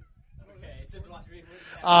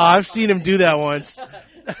 I've seen him do that once.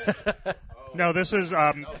 No, this is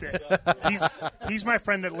he's my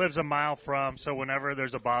friend that lives a mile from. So whenever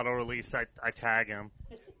there's a bottle release, I tag him,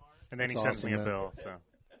 and then That's he sends awesome, me a man. bill. So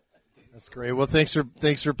That's great. Well, thanks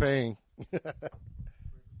for paying.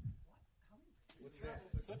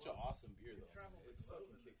 Such an awesome beer, though. It's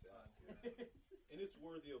fucking kicks ass, and it's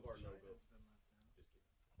worthy of our logo.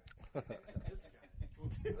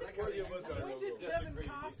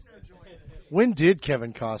 When did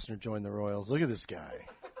Kevin Costner join the Royals? Look at this guy.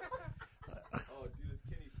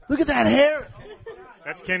 Look at that hair.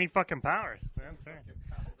 that's Kenny fucking Powers. That's right.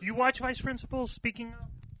 You watch Vice Principals? Speaking of.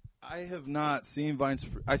 I have not seen Vines.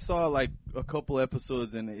 I saw like a couple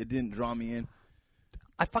episodes and it didn't draw me in.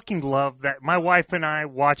 I fucking love that. My wife and I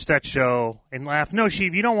watch that show and laugh. No,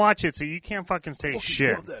 Sheev, you don't watch it, so you can't fucking say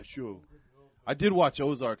shit. Love that show. I did watch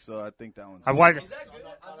Ozark, so I think that one's. I watched.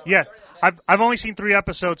 Yeah, I've only seen 3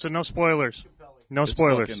 episodes, so no spoilers. No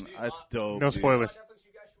spoilers. That's dope. No dude. spoilers.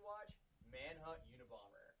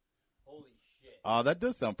 That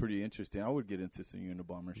does sound pretty interesting. I would get into some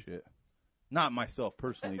Unabomber shit. Not myself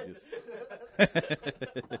personally, just.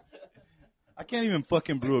 I can't even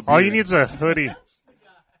fucking brew a beer. All you need is a hoodie.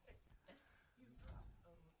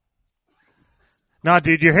 No,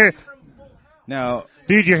 dude, your hair. Now,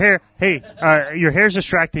 Dude, your hair. Hey, your hair's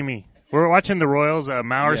distracting me. We're watching the Royals.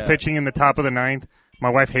 Mauer's Yeah. pitching in the top of the 9th. My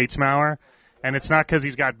wife hates Mauer, and it's not because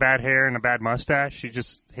he's got bad hair and a bad mustache. She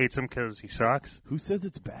just hates him because he sucks. who says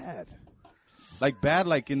it's bad? Like bad,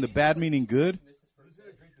 like in the bad meaning good?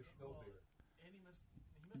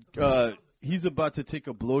 He's about to take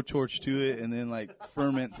a blowtorch to it and then like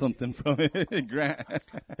ferment something from it.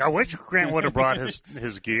 I wish Grant would have brought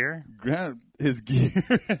his gear. Grant his gear.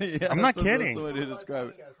 Yeah, I'm not that's kidding. That's the way to describe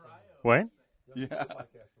it. What? Yeah.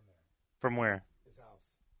 From where?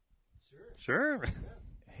 Sure.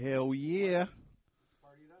 Hell yeah.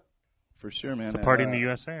 For sure, man. It's a party in the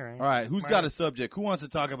USA, right? All right, who's got a subject? Who wants to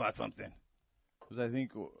talk about something? Because I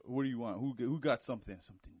think, what do you want? Who got something?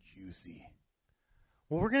 Something juicy.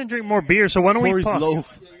 Well, we're going to drink more beer, so why don't we Kory's pause?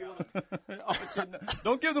 loaf. Oh, shit,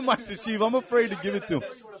 don't give the mic to Sheev. I'm afraid to give it to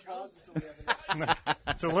him.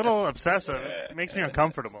 It's a little obsessive. It makes me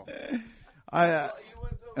uncomfortable. And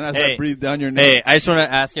as Hey. I breathe down your neck. Hey, I just want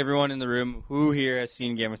to ask everyone in the room who here has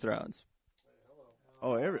seen Game of Thrones.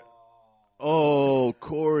 Kory.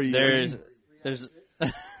 There's.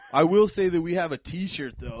 I will say that we have a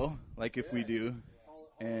T-shirt though. Like if we do,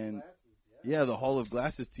 and yeah, the Hall of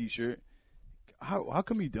Glasses T-shirt. How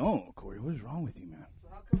come you don't, Kory? What is wrong with you, man?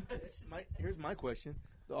 Here's my question: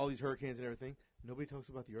 all these hurricanes and everything. Nobody talks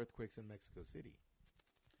about the earthquakes in Mexico City.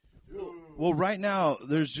 Well, right now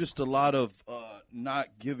there's just a lot of not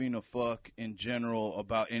giving a fuck in general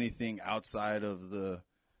about anything outside of the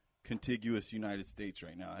contiguous United States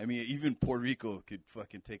right now. I mean, even Puerto Rico could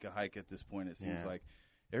fucking take a hike at this point. It seems like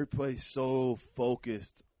everybody's so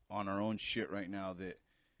focused on our own shit right now that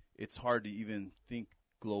it's hard to even think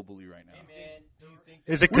globally right now.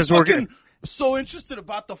 Is it because we're fucking so interested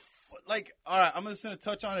about the all right, I'm just going to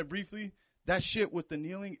touch on it briefly. That shit with the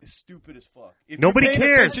kneeling is stupid as fuck. If Nobody you're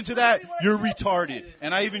paying cares. attention to that, you're retarded.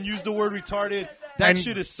 And I even use the word retarded. That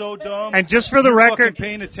shit is so dumb. And just for the You record, fucking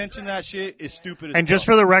paying attention to that shit is stupid as and fuck. just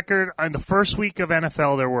for the record, on the first week of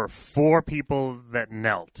NFL, there were 4 people that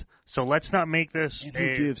knelt. So let's not make this. And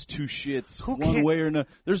who gives two shits Who one can't- way or another?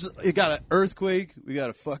 You got an earthquake. We got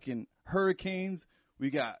a fucking hurricanes. We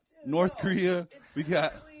got North Korea. We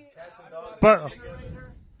got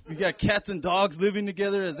cats and dogs living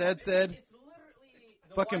together, as Ed said.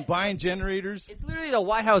 Fucking buying generators. It's literally the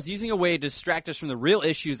White House using a way to distract us from the real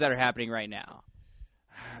issues that are happening right now.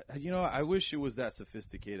 You know, I wish it was that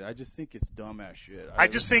sophisticated. I just think it's dumbass shit. I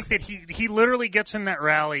just think that he literally gets in that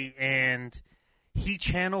rally and he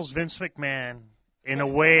channels Vince McMahon in a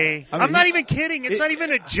way. I mean, I'm not even kidding. It's not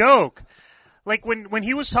even a joke. Like when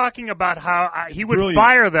he was talking about how he would brilliant.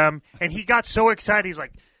 fire them, and he got so excited, he's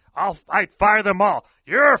like, I'd fire them all.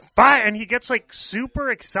 You're fired, and he gets like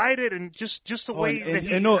super excited, and just the way that he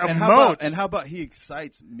emotes. And how about he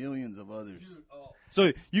excites millions of others?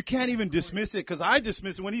 So you can't even dismiss it, because I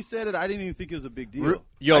dismissed it when he said it. I didn't even think it was a big deal.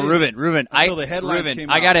 Ruben, until the headlines Ruben, came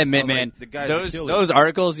I gotta out, admit, I was like, man, the guy's a killer. those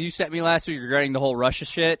articles you sent me last week regarding the whole Russia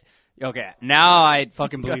shit. Okay, now I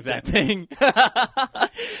fucking believe that thing.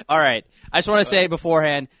 All right. I just want to say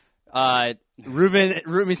beforehand,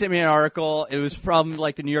 Ruben sent me an article. It was from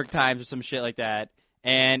like the New York Times or some shit like that.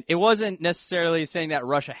 And it wasn't necessarily saying that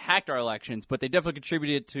Russia hacked our elections, but they definitely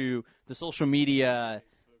contributed to the social media,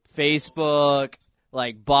 Facebook,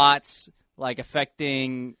 like bots, like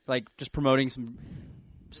affecting, like just promoting some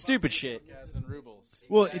stupid shit.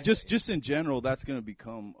 Well, just in general, that's going to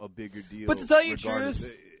become a bigger deal. But to tell you the regardless.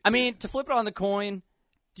 truth, I mean, to flip it on the coin,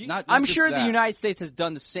 Not I'm just sure the that. United States has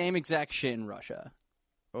done the same exact shit in Russia.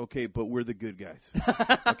 Okay, but we're the good guys.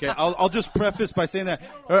 Okay, I'll just preface by saying that.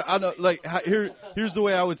 I know, like, here's the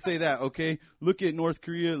way I would say that. Okay, look at North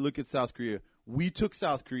Korea, look at South Korea. We took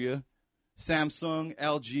South Korea, Samsung,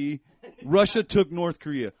 LG. Russia took North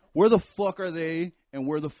Korea. Where the fuck are they? And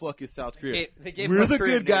where the fuck is South Korea? They gave We're North the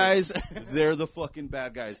Korea good guys. nukes. They're the fucking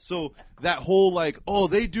bad guys. So that whole like, oh,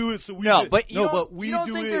 they do it, so we No, do it. but you don't- we you don't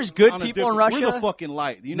do think it there's good on a people in different- We're Russia? the fucking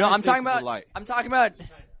light. The No, United I'm States talking is the about. light. I'm talking about. It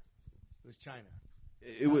was China.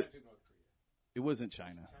 It wasn't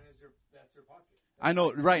China. I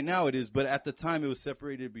know right now it is, but at the time it was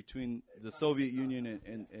separated between the Soviet Union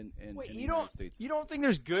and Wait, and the you United don't. States. You don't think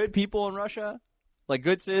there's good people in Russia, like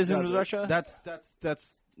good citizens of Russia?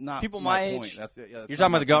 That's not People my my point. age? That's You're not talking my about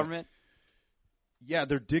the point. government. Yeah,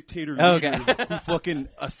 they're dictator Okay. leaders who fucking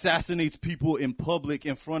assassinates people in public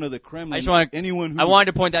in front of the Kremlin. I just want anyone. Who, I wanted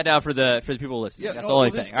to point that out for the people listening. Yeah, That's no, the only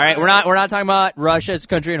well, this thing. All right, guy- we're not talking about Russia as a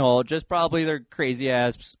country in whole. Just probably their crazy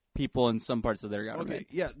ass people in some parts of their government. Okay,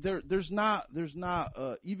 yeah, there's not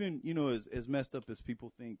even as messed up as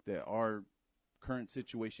people think that our current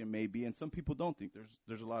situation may be, and some people don't think.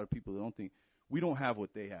 There's a lot of people that don't think we don't have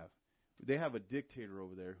what they have. They have a dictator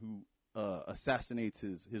over there who assassinates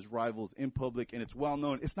his rivals in public, and it's well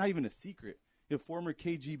known. It's not even a secret. A former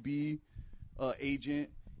KGB agent.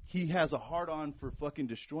 He has a hard on for fucking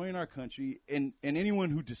destroying our country, and anyone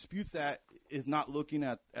who disputes that is not looking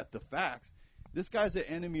at the facts. This guy's an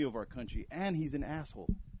enemy of our country, and he's an asshole.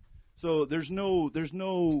 So there's no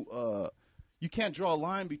you can't draw a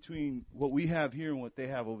line between what we have here and what they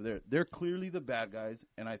have over there. They're clearly the bad guys,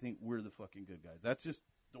 and I think we're the fucking good guys. That's just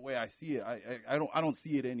the way I see it. I don't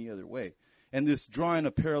see it any other way. And this drawing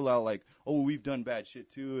a parallel like, oh, we've done bad shit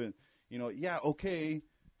too, and yeah, okay,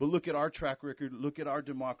 but look at our track record, look at our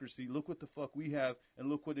democracy, look what the fuck we have, and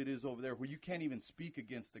look what it is over there where you can't even speak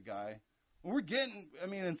against the guy. We're getting,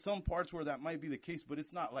 in some parts where that might be the case, but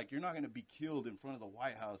it's not like you're not going to be killed in front of the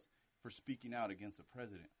White House for speaking out against the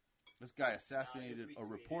president. This guy assassinated a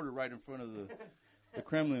reporter right in front of the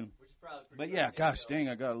Kremlin. But yeah, gosh dang,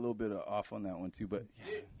 I got a little bit off on that one too. But yeah.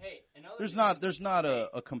 Dude, hey, there's not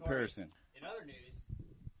a comparison. In other news,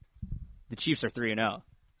 the Chiefs are 3-0.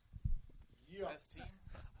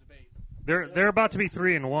 They're about to be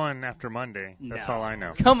 3-1 after Monday. That's No. all I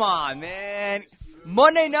know. Come on, man.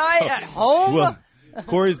 Monday night at home. Well,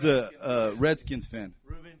 Kory's the Redskins fan.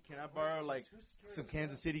 Ruben, can I borrow like some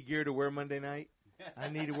Kansas City gear to wear Monday night? I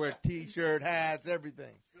need to wear a T-shirt, hats,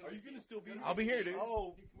 everything. Are you gonna still be here? I'll be here, dude.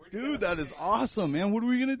 Oh, Dude, that is awesome, man. What are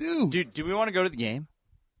we gonna do? Dude, do we want to go to the game?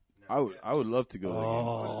 I would love to go. To the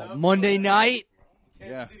Oh, Monday night. game.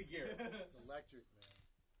 Yeah.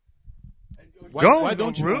 Go, Why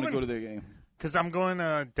don't you want to Ruben. go to the game? Because I'm going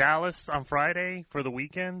to Dallas on Friday for the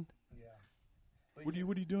weekend. What are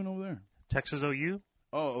you doing over there? Texas OU.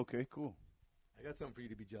 Oh, okay, cool. I got something for you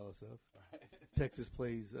to be jealous of. Texas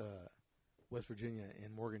plays West Virginia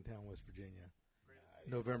in Morgantown, West Virginia,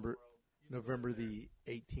 November the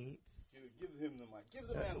 18th. Give him the mic. Give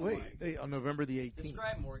the man the mic. On November the 18th.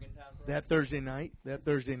 Describe Morgantown for That Thursday night.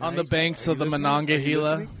 On the banks Are of you the listening? Monongahela.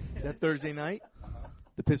 Are you listening? That Thursday night,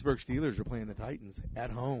 the Pittsburgh Steelers are playing the Titans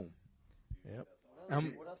at home. Yep.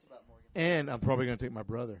 And I'm probably going to take my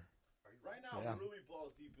brother. Right now, Yeah. I'm really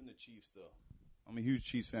balls deep in the Chiefs, though. I'm a huge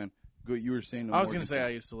Chiefs fan. Good, you were saying. I was going to say I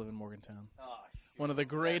used to live in Morgantown. Oh, shoot. One of the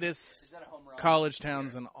greatest Is that a home run? college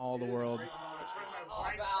towns in all the world. Oh,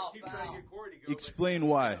 foul. Explain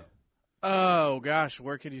why. Oh gosh,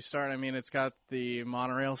 where could you start? I mean, it's got the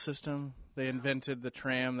monorail system. They invented the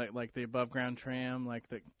tram, the above ground tram,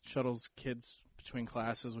 that shuttles kids between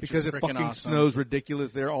classes, which Because is it freaking fucking awesome. snows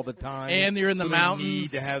ridiculous there all the time. And you're in the so they mountains. need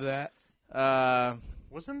to have that.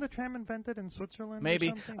 Wasn't the tram invented in Switzerland? Maybe.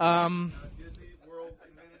 Or something?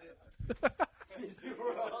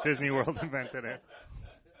 Disney World invented it.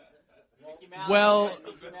 Well,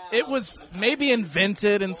 it was maybe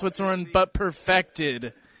invented in Switzerland, but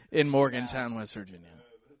perfected in Morgantown, West Virginia.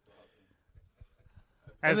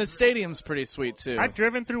 And the stadium's pretty sweet too. I've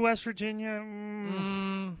driven through West Virginia.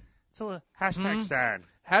 It's a hashtag sad.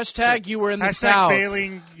 Hashtag you were in the Hashtag South.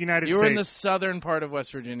 failing United You were in the States. southern part of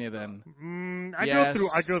West Virginia then. mean, I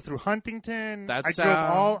Yes. drove through Huntington. That's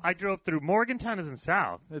I drove through Morgantown is in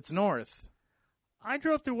south. It's north. I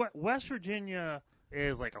drove through West Virginia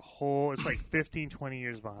is like it's like 15, 20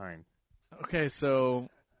 years behind. Okay, so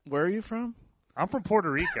where are you from? I'm from Puerto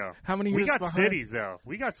Rico. How many We years got behind? cities, though.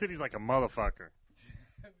 We got cities like a motherfucker.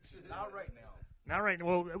 Not right now. Not right.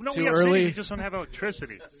 Well, no, Too we have early? cities. We just don't have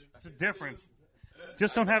electricity. It's a difference.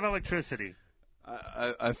 Just don't have electricity.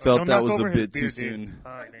 I felt Don't that knock was a over his bit too beer, dude. soon.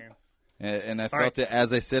 All right, man. And I All right. felt it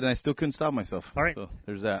as I said, and I still couldn't stop myself. All right. So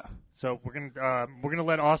there's that. So we're gonna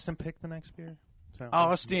let Austin pick the next beer. So,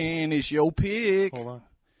 Austin, it's your pick. hold on.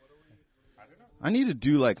 I need to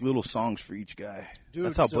do like little songs for each guy. Dude,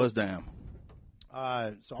 That's how so- buzzed I am.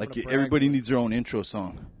 So I'm Like gonna brag everybody really- needs their own intro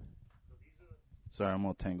song. Sorry, I'm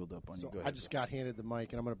all tangled up on you. So Go ahead. I just got handed the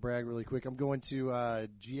mic, and I'm going to brag really quick. I'm going to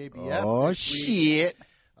GABF. Oh next week. shit!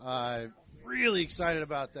 Really excited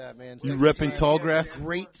about that, man. You Second repping time. Tallgrass?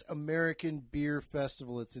 Great American Beer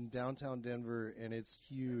Festival. It's in downtown Denver, and it's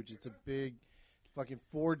huge. It's a big, fucking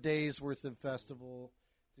 4 days worth of festival.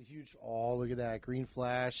 It's a huge. Oh, look at that green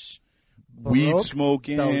flash. Weed Baroque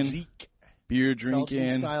smoking, Belgique. beer Belgian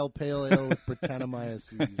drinking, style pale ale with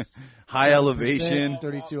Brettanomyces. high elevation.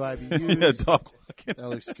 32 Yeah, IBUs. dog walking. That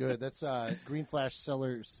looks good. That's Green Flash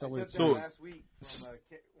Cellar. So, last week from,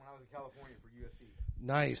 when I was in California for USC.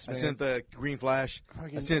 Nice, I man. sent the Green Flash.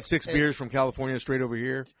 Fucking I sent 6 Ed- beers from California straight over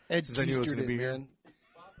here. Ed since I knew it was Keistered going to be it, here. man.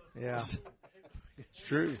 Yeah, it's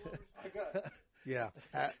true. Yeah,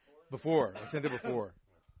 before I sent it before.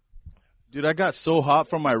 Dude, I got so hot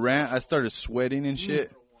from my rant, I started sweating and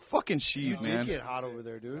shit. Fucking You Sheev, did man. get hot over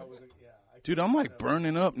there, dude. Dude, I'm like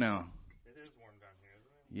burning up now.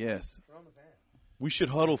 Yes. We should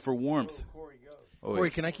huddle for warmth. Oh, Kory,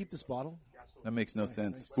 wait, can I keep this bottle? that makes no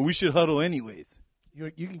sense. But we should huddle anyways. You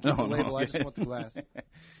can keep No, the label. no, I just okay. want the glass.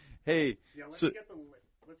 Hey, Yeah, let's so get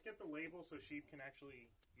the label so Sheev can actually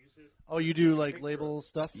use it. Oh, you do like label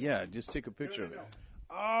stuff? yeah, just take a picture of it.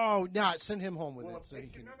 Oh, no, send him home with it so he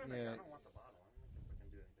can. Yeah.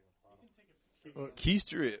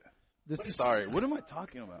 Keister it. This is Sorry, what am I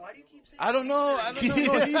talking about? Why do you keep saying I don't know.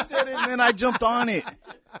 No, he said it, and then I jumped on it.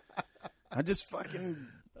 I just fucking,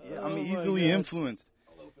 I'm easily influenced.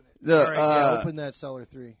 The All right, yeah, open that Cellar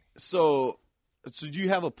 3. so do you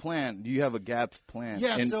have a plan? Do you have a gap plan?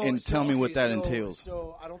 Yeah, and tell me what that entails.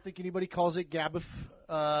 So I don't think anybody calls it Gabif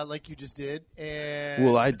like you just did. And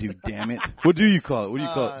Well, I do. Damn it. What do you call it? What do you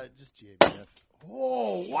call it? Just GABF.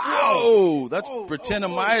 Oh wow, that's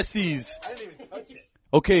Brettanomyces.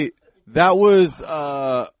 Okay, that was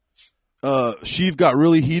Sheev got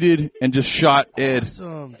really heated and just shot Ed.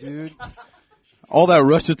 Awesome, dude. All that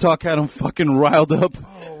Russia talk had him fucking riled up,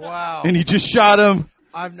 Oh, wow. and he just shot him.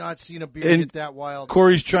 I've not seen a beer And get that wild.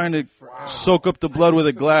 Corey's trying to soak up the blood with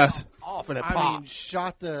a glass. Off and it I popped. mean,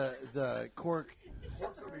 shot the cork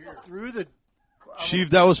through the. Sheev,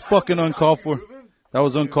 that was fucking uncalled for. That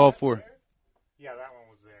was uncalled for. Yeah, that one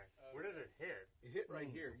was there. Where did it hit? It hit right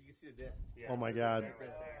here. You can see it there. Oh my god.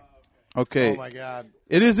 Okay, Oh my god.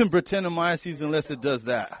 it isn't Brettanomyces unless it does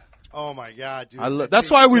that. Oh my god, dude. That's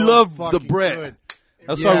tastes why we so love the fucking Brett. good.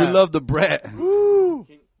 That's why we Yeah. love the Brett. Can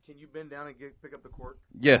you bend down and pick up the cork?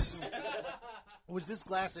 Yes. Was this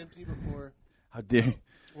glass empty before? How dare you?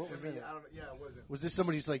 What was in it? Yeah, it wasn't. Was this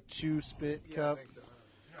somebody's like chew spit cup?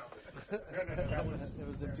 It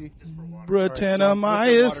was empty.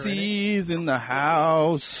 Brettanomyces in the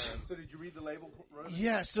house. So did you read the label? Rose?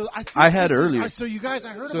 Yeah, so I think I had this is- earlier. so you guys,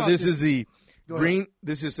 I heard So about this is the Go green.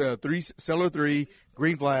 This is Cellar 3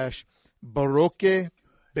 Green Flash Baroque.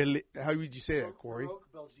 How would you say that, Corey?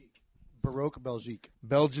 Baroque Belgique.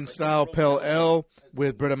 Belgian style Pale Ale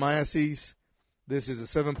with Brettanomyces. This is a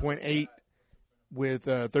 7.8 with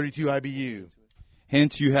 32 IBU.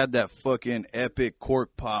 Hence, you had that fucking epic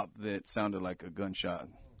cork pop that sounded like a gunshot.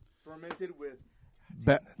 Fermented with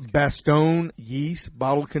Bastogne yeast,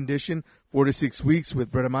 bottle condition, 4 to 6 weeks with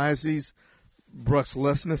Brettanomyces,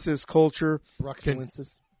 Bruxellensis culture,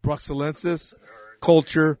 Bruxellensis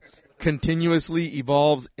culture continuously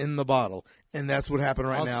evolves in the bottle, and that's what happened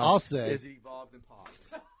right now. I'll say. is it evolved and popped.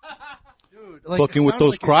 Dude, like, Fucking it with sounded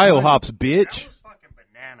those like you're cryo trying- hops, bitch. That was fucking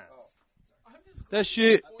bananas. That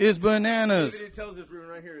shit is bananas. It tells us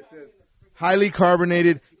right here. It says highly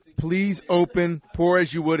carbonated. Please open, pour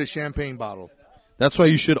as you would a champagne bottle. That's why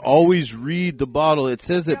you should always read the bottle. It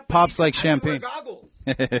says it pops like champagne. Goggles.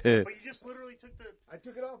 But you just literally took the. I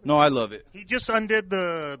took it off. No, I love it. He just undid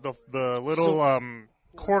the little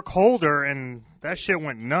cork holder, and that shit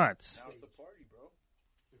went nuts.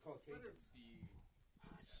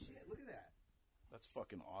 That's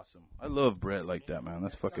fucking awesome. I love Brett like that, man.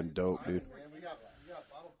 That's fucking dope, dude.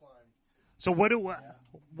 So what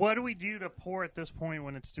do we do to pour at this point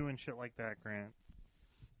when it's doing shit like that, Grant?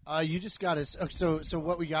 You just got to. So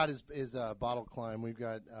what we got is bottle climb. We've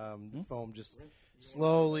got foam just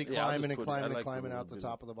slowly climbing and climbing out the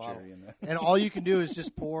top of the bottle. And all you can do is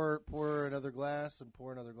just pour another glass and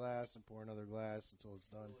pour another glass and pour another glass until it's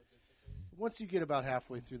done. Once you get about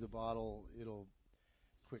halfway through the bottle, it'll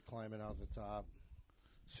quit climbing out the top.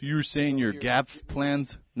 So you were saying your gap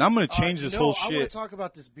plans? Now I'm going to change this whole I want shit. to talk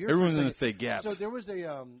about this beer. Everyone's going to say gap. So there was a drink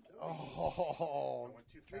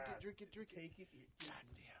it. God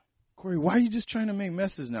Kory, why are you just trying to make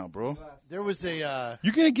messes now, bro? damn. There was a.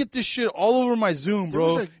 You're going to get this shit all over my Zoom,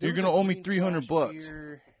 bro. You're going to owe me Green $300. Flash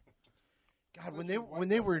beer. God, when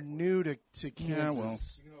they were new to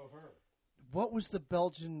Kansas, what was the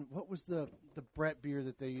Belgian? What was the Brett beer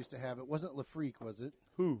that they used to have? It wasn't Lafrique, was it?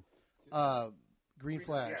 Who? Green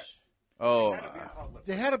Flash. Oh,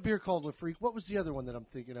 They had a beer called Lafrique. What was the other one that I'm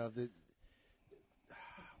thinking of? That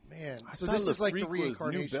man. So thought this is like the Lafrique was New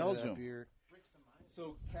reincarnation of that Belgium. beer.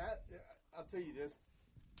 So, Cat, I'll tell you this.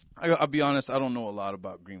 I'll be honest. I don't know a lot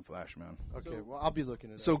about Green Flash, man. Okay, well I'll be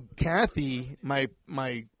looking at it. So Kathy, my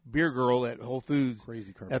beer girl at Whole Foods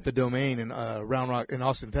Crazy carpet. at the Domain in Round Rock in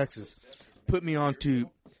Austin, Texas, put me on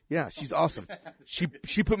to. Yeah, she's awesome. She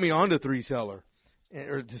put me on to 3 Cellar,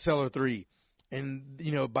 or to Cellar 3, and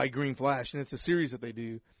by Green Flash, and it's a series that they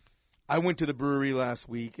do. I went to the brewery last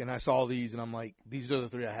week and I saw these, and I'm like, these are the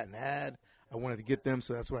 3 I hadn't had. I wanted to get them,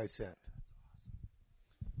 so that's what I sent.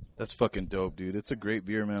 That's fucking dope, dude. It's a great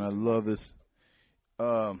beer, man. I love this.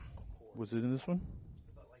 Was it in this one?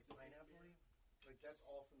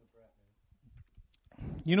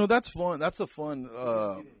 That's fun. That's a fun.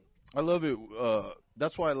 I love it.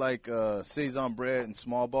 That's why I like Saison Brett and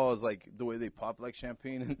Small Ball is like the way they pop like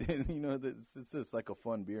champagne, and it's just like a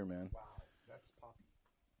fun beer, man. Wow, that's poppy.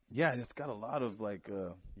 Yeah, and it's got a lot of like,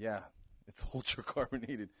 it's ultra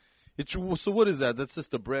carbonated. So what is that? That's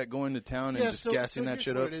just a Brett going to town and just gassing that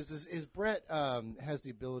shit up? What it is Brett has the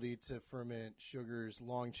ability to ferment sugars,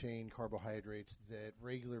 long chain carbohydrates that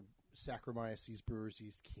regular Saccharomyces brewers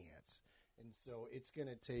yeast can't, and so it's going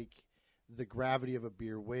to take the gravity of a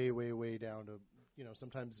beer way, way, way down to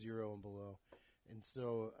sometimes 0 and below, and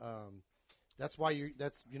so that's why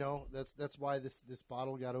that's why this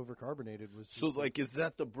bottle got overcarbonated. Is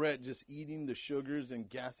that the Brett just eating the sugars and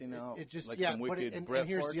gassing out some wicked Brett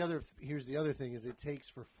here's farts? Here's the other thing is it takes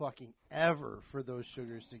for fucking ever for those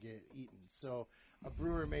sugars to get eaten. So a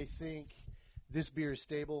brewer may think this beer is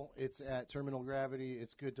stable, it's at terminal gravity,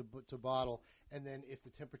 it's good to bottle, and then if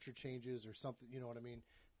the temperature changes or something, you know what I mean,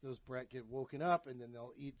 those Brett get woken up and then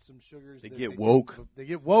they'll eat some sugars. They get woke,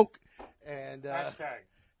 and hashtag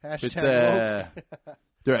woke.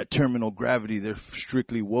 They're at terminal gravity. They're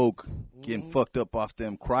strictly woke, getting fucked up off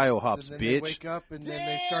them cryo hops, and then bitch. They wake up and then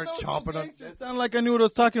they start chomping on. It sounded like I knew what I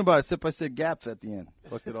was talking about, except I said gaps at the end.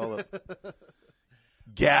 Fucked it all up.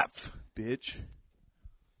 Gap, bitch.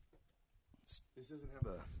 This doesn't have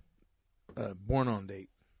a born on date.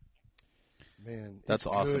 Man, that's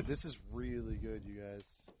it's awesome. Good. This is really good, you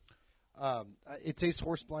guys. It tastes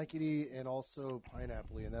horse blankety and also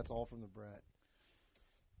pineapple-y, and that's all from the Brett.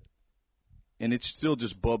 And it's still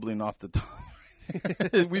just bubbling off the top.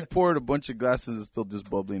 We've poured a bunch of glasses. It's still just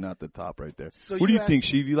bubbling out the top right there. So what do you think,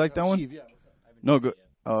 Sheev? You like that one? Sheev, yeah. No, go.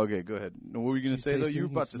 Oh, okay, go ahead. No, what were you going to say, though? You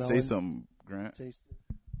were about to say smelling, something, Grant.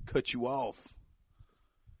 Cut you off.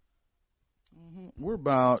 We're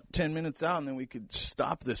about 10 minutes out, and then we could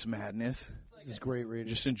stop this madness. This is great radio.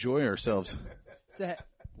 Just enjoy ourselves.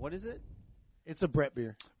 What is it? It's a Brett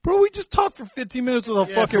beer. Bro, we just talked for 15 minutes what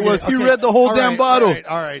the fuck it was. He read the whole damn bottle.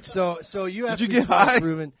 All right. So you asked you me get twice,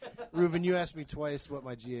 high? Reuben, you asked me twice what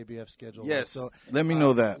my GABF schedule Yes. was. So, let me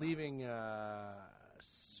know that. Leaving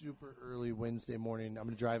super early Wednesday morning.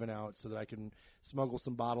 I'm driving out so that I can smuggle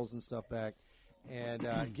some bottles and stuff back. And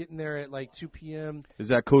getting there at like 2 p.m. Is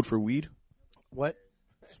that code for weed? What?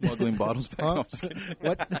 Smuggling bottles back? Huh? No, I'm just kidding.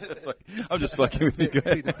 What? I'm just fucking with you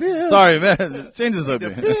guys. Sorry, man. Change this up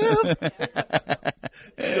here.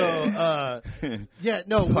 So,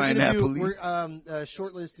 Pineapple-y.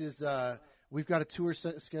 short list is we've got a tour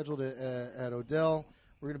scheduled at Odell.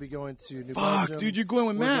 We're going to be going to New Belgium. Dude, you're going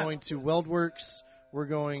with We're Matt. going to Weldworks. We're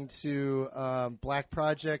going to Black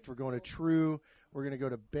Project. We're going to True. We're going to go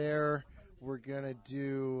to Bear. We're going to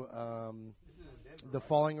do the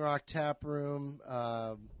Falling Rock Tap Room.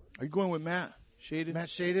 Are you going with Matt? Shaded? Matt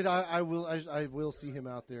Shaded. I will see him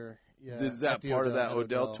out there. Yeah, Is that part of that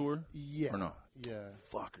Odell tour? Yeah. Or no? Yeah.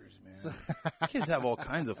 Fuckers, man. Kids have all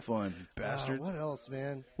kinds of fun, bastards. What else,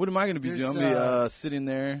 man? What am I going to be doing? I'm going to be sitting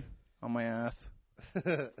there on my ass.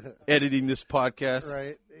 editing this podcast.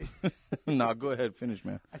 Right. No, go ahead, finish,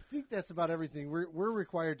 man. I think that's about everything. We're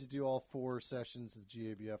required to do all 4 sessions of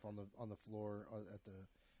GABF on the floor at the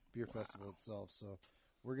beer festival itself. So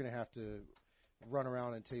we're gonna have to run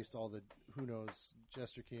around and taste all the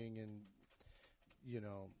Jester King and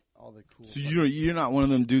all the cool. So you're not one of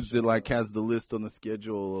them dudes that like has the list on the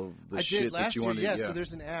schedule of the shit that you want to. Yeah, so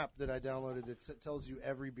there's an app that I downloaded that tells you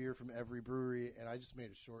every beer from every brewery, and I just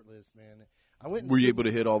made a short list, man. Were you able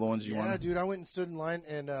to hit all the ones you wanted? Yeah, dude, I went and stood in line,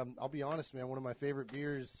 and I'll be honest, man. One of my favorite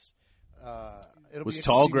beers. It'll was be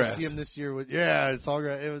Tallgrass. to see him this year. It's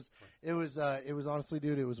Tallgrass. It was honestly,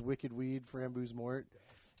 dude. It was Wicked Weed Framboos Mort.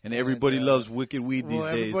 And everybody loves Wicked Weed these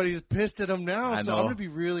days. Everybody's pissed at them now, I so know. I'm gonna be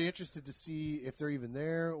really interested to see if they're even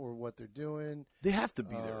there or what they're doing. They have to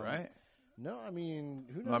be there, right? No, I mean,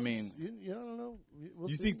 who knows? I mean, I don't know. We'll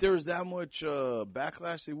you see. think there was that much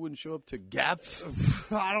backlash they wouldn't show up to Gap?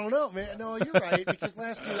 I don't know, man. No, you're right. Because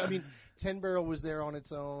last year, I mean, 10 Barrel was there on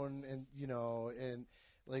its own, and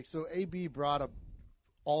so AB brought up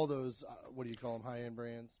all those what do you call them, high end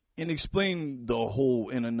brands. And explain the whole,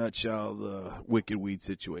 in a nutshell, the Wicked Weed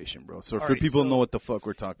situation, bro. So for right, people to so- know what the fuck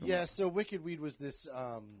we're talking Yeah, about. so Wicked Weed was this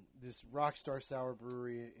Rockstar sour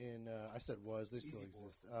brewery in I said was, they still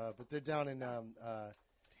exist, but they're down in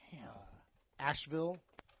Asheville.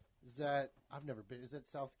 Is that I've never been? Is that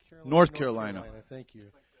South Carolina? North Carolina. Thank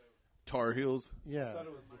you. Tar Heels. Yeah. I thought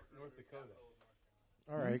it was North Dakota.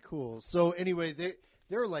 All right, cool. So anyway,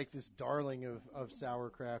 they're like this darling of sour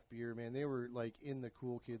craft beer, man. They were like in the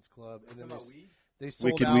Cool Kids Club, and then they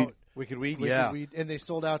sold Wicked out. Weed? Wicked Weed, Wicked Weed, and they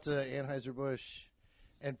sold out to Anheuser-Busch,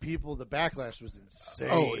 and the backlash was insane.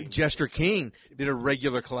 Oh, Jester King did a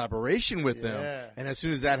regular collaboration with Yeah. them. And as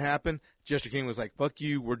soon as that happened, Jester King was like, fuck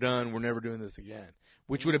you, we're done, we're never doing this again.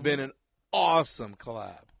 Which would have been an awesome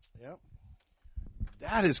collab. Yep.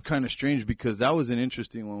 That is kind of strange because that was an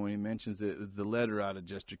interesting one when he mentions the letter out of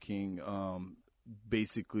Jester King,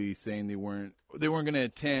 basically saying they weren't going to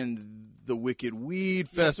attend the Wicked Weed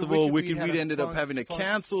festival. Wicked Weed Wicked had Weed a ended up having to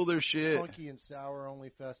cancel their shit. Funky and sour only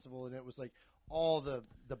festival, and it was like all the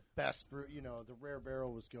best, the Rare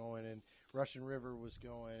Barrel was going, and Russian River was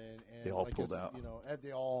going, and They all like, pulled out.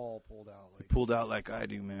 They all pulled out. Like, Pulled out like I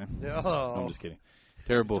do, man. oh. I'm just kidding.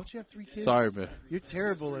 Terrible. Don't you have 3 kids? Sorry, man. You're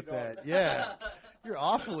terrible at that. Yeah, you're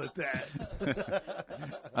awful at that.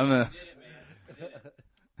 I'm not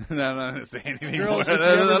going to say anything Girls, more. if you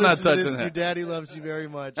ever I'm not listen to touching this, that. your daddy loves you very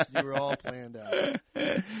much. You were all planned out.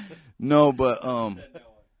 No, but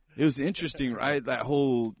it was interesting, right? That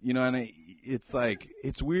whole, and it's like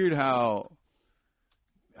it's weird how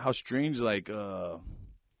strange, like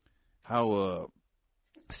how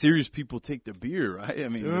serious people take the beer, right? I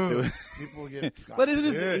mean, People get. but it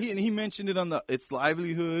is. He mentioned it on its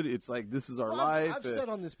livelihood. It's like this is our life. I've said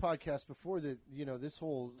on this podcast before that this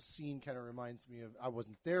whole scene kind of reminds me of. I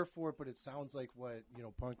wasn't there for it, but it sounds like what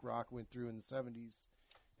punk rock went through in the '70s,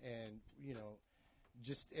 and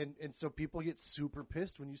and so people get super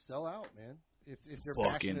pissed when you sell out, man. If they're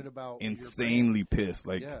fucking passionate about insanely pissed,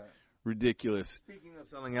 like yeah. ridiculous. Speaking of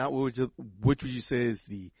selling out, which would you say is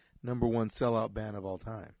the number one sellout band of all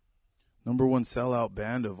time? Number one sellout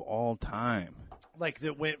band of all time. Like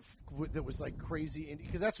that was like crazy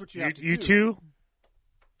because that's what you have to You do. too?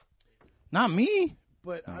 Not me.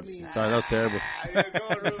 But No, I I'm just mean, kidding. Sorry, that was terrible.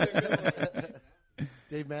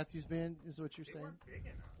 Dave Matthews Band is what you're saying.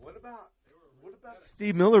 What about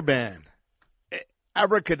Steve Miller Band?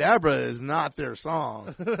 Abracadabra is not their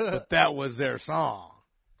song, but that was their song.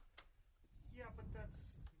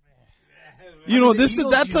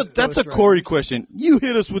 That's a Kory question. You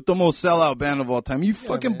hit us with the most sellout band of all time. You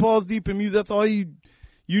fucking man. balls deep in music. That's all you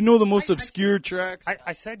know the most obscure tracks.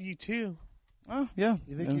 I said you too. Oh yeah.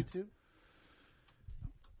 You think Yeah. you too?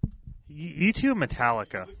 You two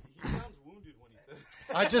Metallica.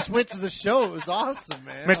 I just went to the show. It was awesome,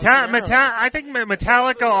 man. I think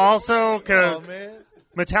Metallica also. Oh man.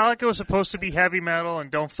 Metallica was supposed to be heavy metal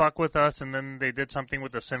and don't fuck with us, and then they did something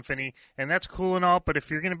with the symphony, and that's cool and all, but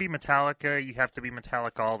if you're going to be Metallica, you have to be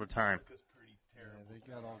Metallica all the time.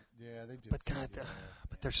 They did. But God,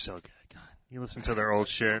 but they're so good. God, you listen to their old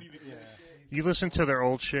shit. You listen to their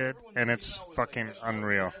old shit, and it's fucking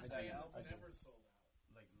unreal.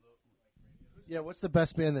 Yeah, what's the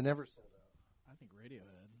best band that never sold out? I think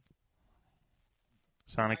Radiohead.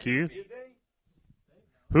 Sonic Youth?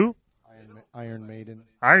 Who? Iron Maiden.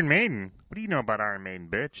 Iron Maiden. What do you know about Iron Maiden,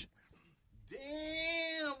 bitch?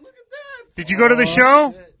 Damn! Look at that. Did you go to the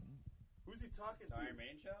show? Shit. Who's he talking to? Iron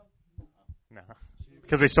Maiden show? No.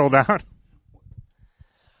 Because they sold out?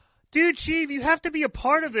 Dude, Sheev, you have to be a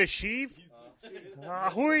part of this, Sheev. Who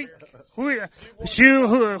are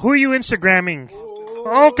you Instagramming?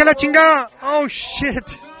 Oh, que la chingada! Oh shit!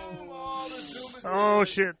 Oh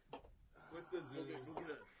shit!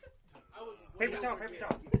 Paper towel.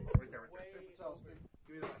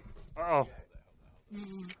 Uh-oh. That's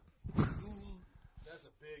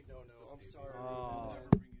a big no-no. I'm sorry.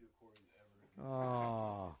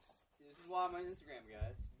 Oh. This is why I'm on Instagram,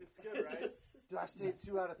 guys. It's good, right? Dude, I saved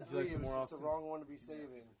 2 out of 3. It was just the wrong one to be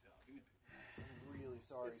saving. I'm really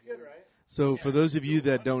sorry. It's good, right? So for those of you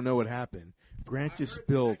that don't know what happened, Grant just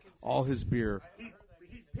spilled all his beer.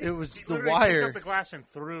 It was He the literally wire. picked up the glass and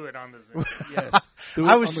threw it on the Zoom. Yes.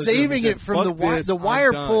 I was saving it from the wire. wire. The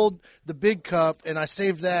wire pulled the big cup, and I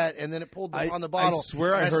saved that, and then it pulled on the bottle. I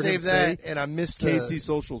swear I and heard him saved that, say and I missed Casey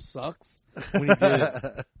Social sucks when he did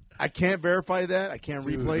it. I can't verify that. I can't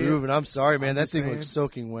replay it. Ruben, I'm sorry, man. I'm That just thing saying. looks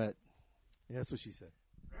soaking wet. Yeah, that's what she said.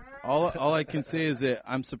 All I can say is that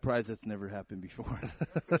I'm surprised that's never happened before.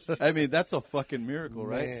 I mean, that's a fucking miracle,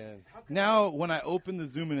 right? Man. Now, when I open the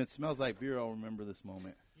Zoom and it smells like beer, I'll remember this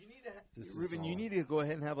moment. Ruben, you need to go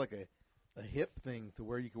ahead and have like a hip thing to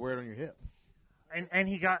where you can wear it on your hip. And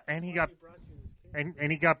he got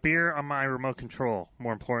beer on my remote control.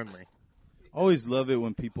 More importantly, Always love it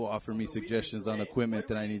when people offer me suggestions on equipment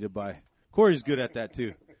that I need to buy. Corey's good at that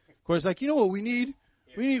too. Corey's like, you know what we need?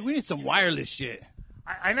 We need some wireless shit.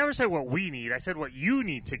 I never said what we need. I said what you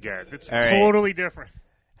need to get. It's All right. totally different.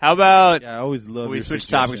 How about Yeah, I always love. we your switch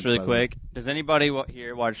suggestions, topics really by the way. quick? Does anybody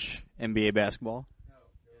here watch NBA basketball?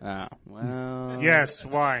 Oh, well. Yes.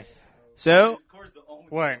 Why? So,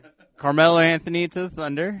 What? Carmelo Anthony to the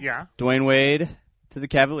Thunder. Yeah. Dwayne Wade to the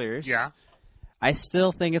Cavaliers. Yeah. I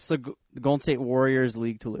still think it's the Golden State Warriors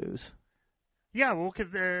league to lose. Yeah. Well,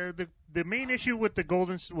 because the main issue with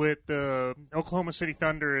the Oklahoma City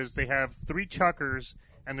Thunder is they have 3 chuckers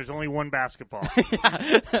and there's only 1 basketball.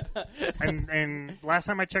 and last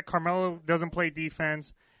time I checked, Carmelo doesn't play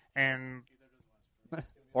defense, and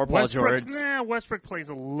Or Paul Westbrook, George. Westbrook plays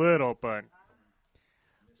a little, but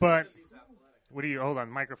what do you? Hold on,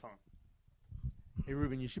 microphone. Hey,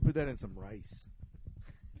 Ruben, you should put that in some rice.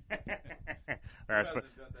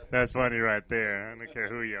 That's funny right there. I don't care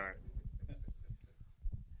who you are.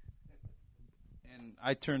 And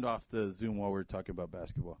I turned off the Zoom while we were talking about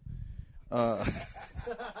basketball.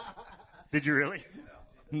 Did you really?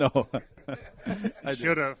 No, I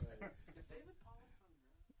Should have.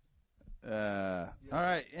 All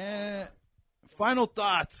right. Final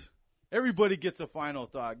thoughts. Everybody gets a final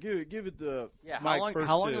thought. Give it the mic first.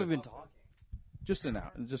 How long to- have we been talking? Just an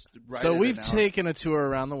hour. Just write So it we've an hour. taken a tour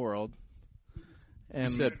around the world,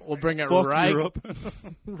 and said, we'll bring it Fuck right Europe.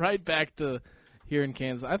 right back to here in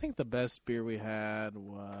Kansas. I think the best beer we had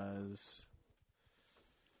was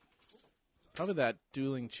probably that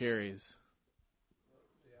Dueling Cherries.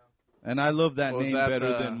 And I love that What was name that,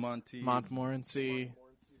 better the than Monty. Montmorency.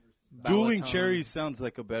 Dueling Balaton. Cherries sounds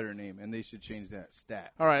like a better name, and they should change that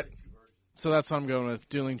stat. All right, so that's what I'm going with.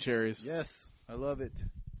 Dueling Cherries. Yes, I love it.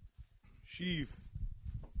 Sheev.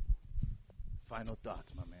 Final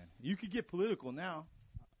thoughts, my man. You could get political now.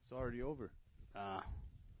 It's already over.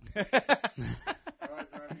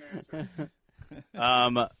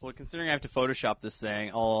 Well, considering I have to Photoshop this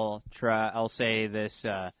thing, I'll say this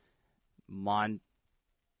Montmore.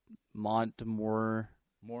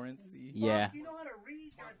 Morency. Yeah. You know how to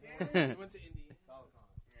read, goddamn.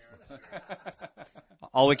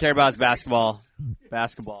 All we care about is basketball.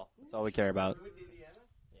 Basketball. That's all we care about.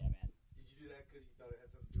 Yeah, man.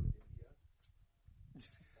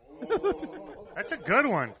 That's a good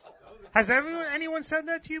one. Has anyone said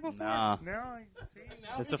that to you before? No. No. See?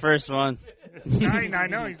 That's the first one. I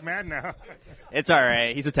know he's mad now. It's all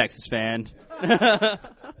right. He's a Texas fan. Actually, I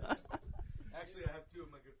have 2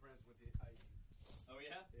 of my good friends with the IU. Oh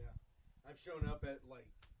yeah. Yeah, I've shown up at one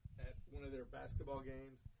of their basketball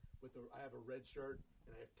games I have a red shirt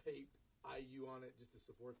and I have taped IU on it just to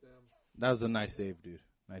support them. That was a nice save, dude.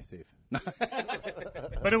 Nice save.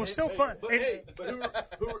 But it was still fun.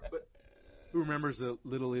 But who remembers the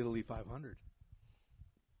Little Italy 500?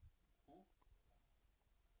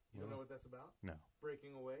 You don't know what that's about? No.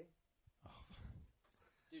 Breaking away.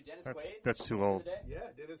 Dude, Dennis That's too old. Yeah,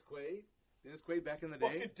 Dennis Quaid. Dennis Quaid back in the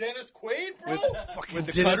day. Dennis Quaid, bro. With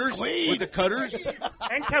the Dennis cutters. Quaid. With the cutters.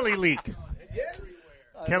 And Kelly Leak.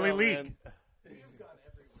 Kelly know, Leak. man.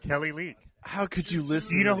 Kelly Leak. How could you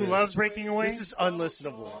listen? Do you know to who this? loves Breaking Away? This is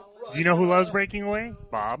unlistenable. Do you know who loves Breaking Away?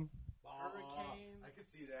 Bob. I could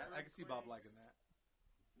see that. I could see Bob liking that.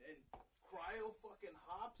 And cryo fucking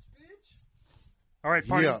hops, bitch. All right,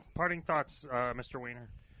 Yeah. parting thoughts, Mr. Weiner.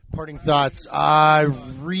 Parting thoughts. I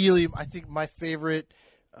think my favorite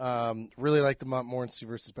Really like the Montmorency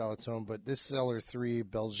versus Balatone, but this Cellar 3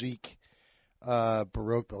 Belgique,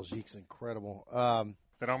 Baroque Belgique is incredible.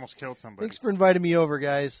 That almost killed somebody. Thanks for inviting me over,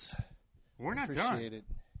 guys. We're not Appreciate done. it.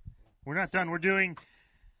 We're not done. We're doing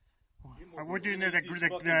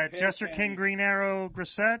the Jester King Green Arrow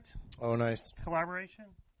Grisette Oh, nice. collaboration.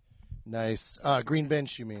 Nice. Green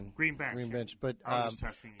Bench, you mean? Green Bench. Green Bench. But I was just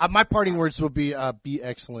testing you. my parting words will be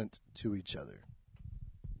excellent to each other.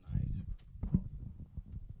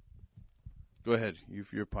 Go ahead.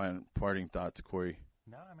 Your parting thoughts, Kory.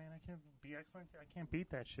 No, man, I can't be excellent. I can't beat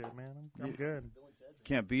that shit, man. I'm good.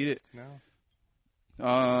 Can't beat it.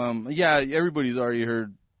 No. Yeah, everybody's already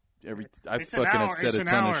heard I It's an fucking hour. have said It's a an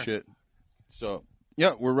ton hour. of shit. So,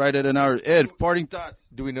 yeah, we're right at an hour. Ed, parting thoughts.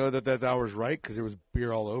 Do we know that hour's right? Because there was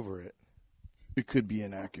beer all over it. It could be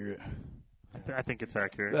inaccurate. I think it's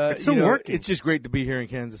accurate. It's still working. It's just great to be here in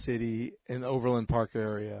Kansas City in the Overland Park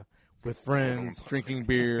area with friends, drinking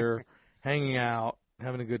beer, hanging out,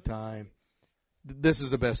 having a good time. This is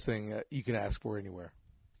the best thing you can ask for anywhere.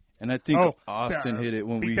 And I think Austin hit it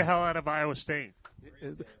when beat we the hell out of Iowa State.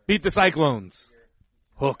 Beat the Cyclones.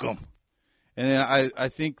 hook them. And then I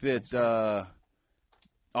think that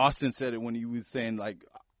Austin said it when he was saying, like,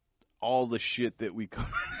 all the shit that we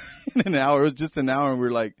covered in an hour. It was just an hour, and we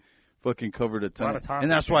are like, fucking covered a ton. A lot of topics,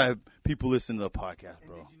 and that's why people listen to the podcast,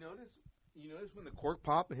 bro. And did you notice when the cork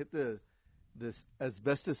popped and hit the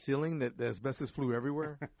asbestos ceiling, that the asbestos flew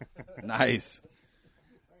everywhere? Nice.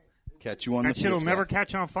 Catch you on That the shit will flip never side.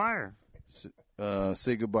 catch on fire.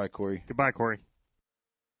 Say goodbye, Kory. Goodbye, Kory.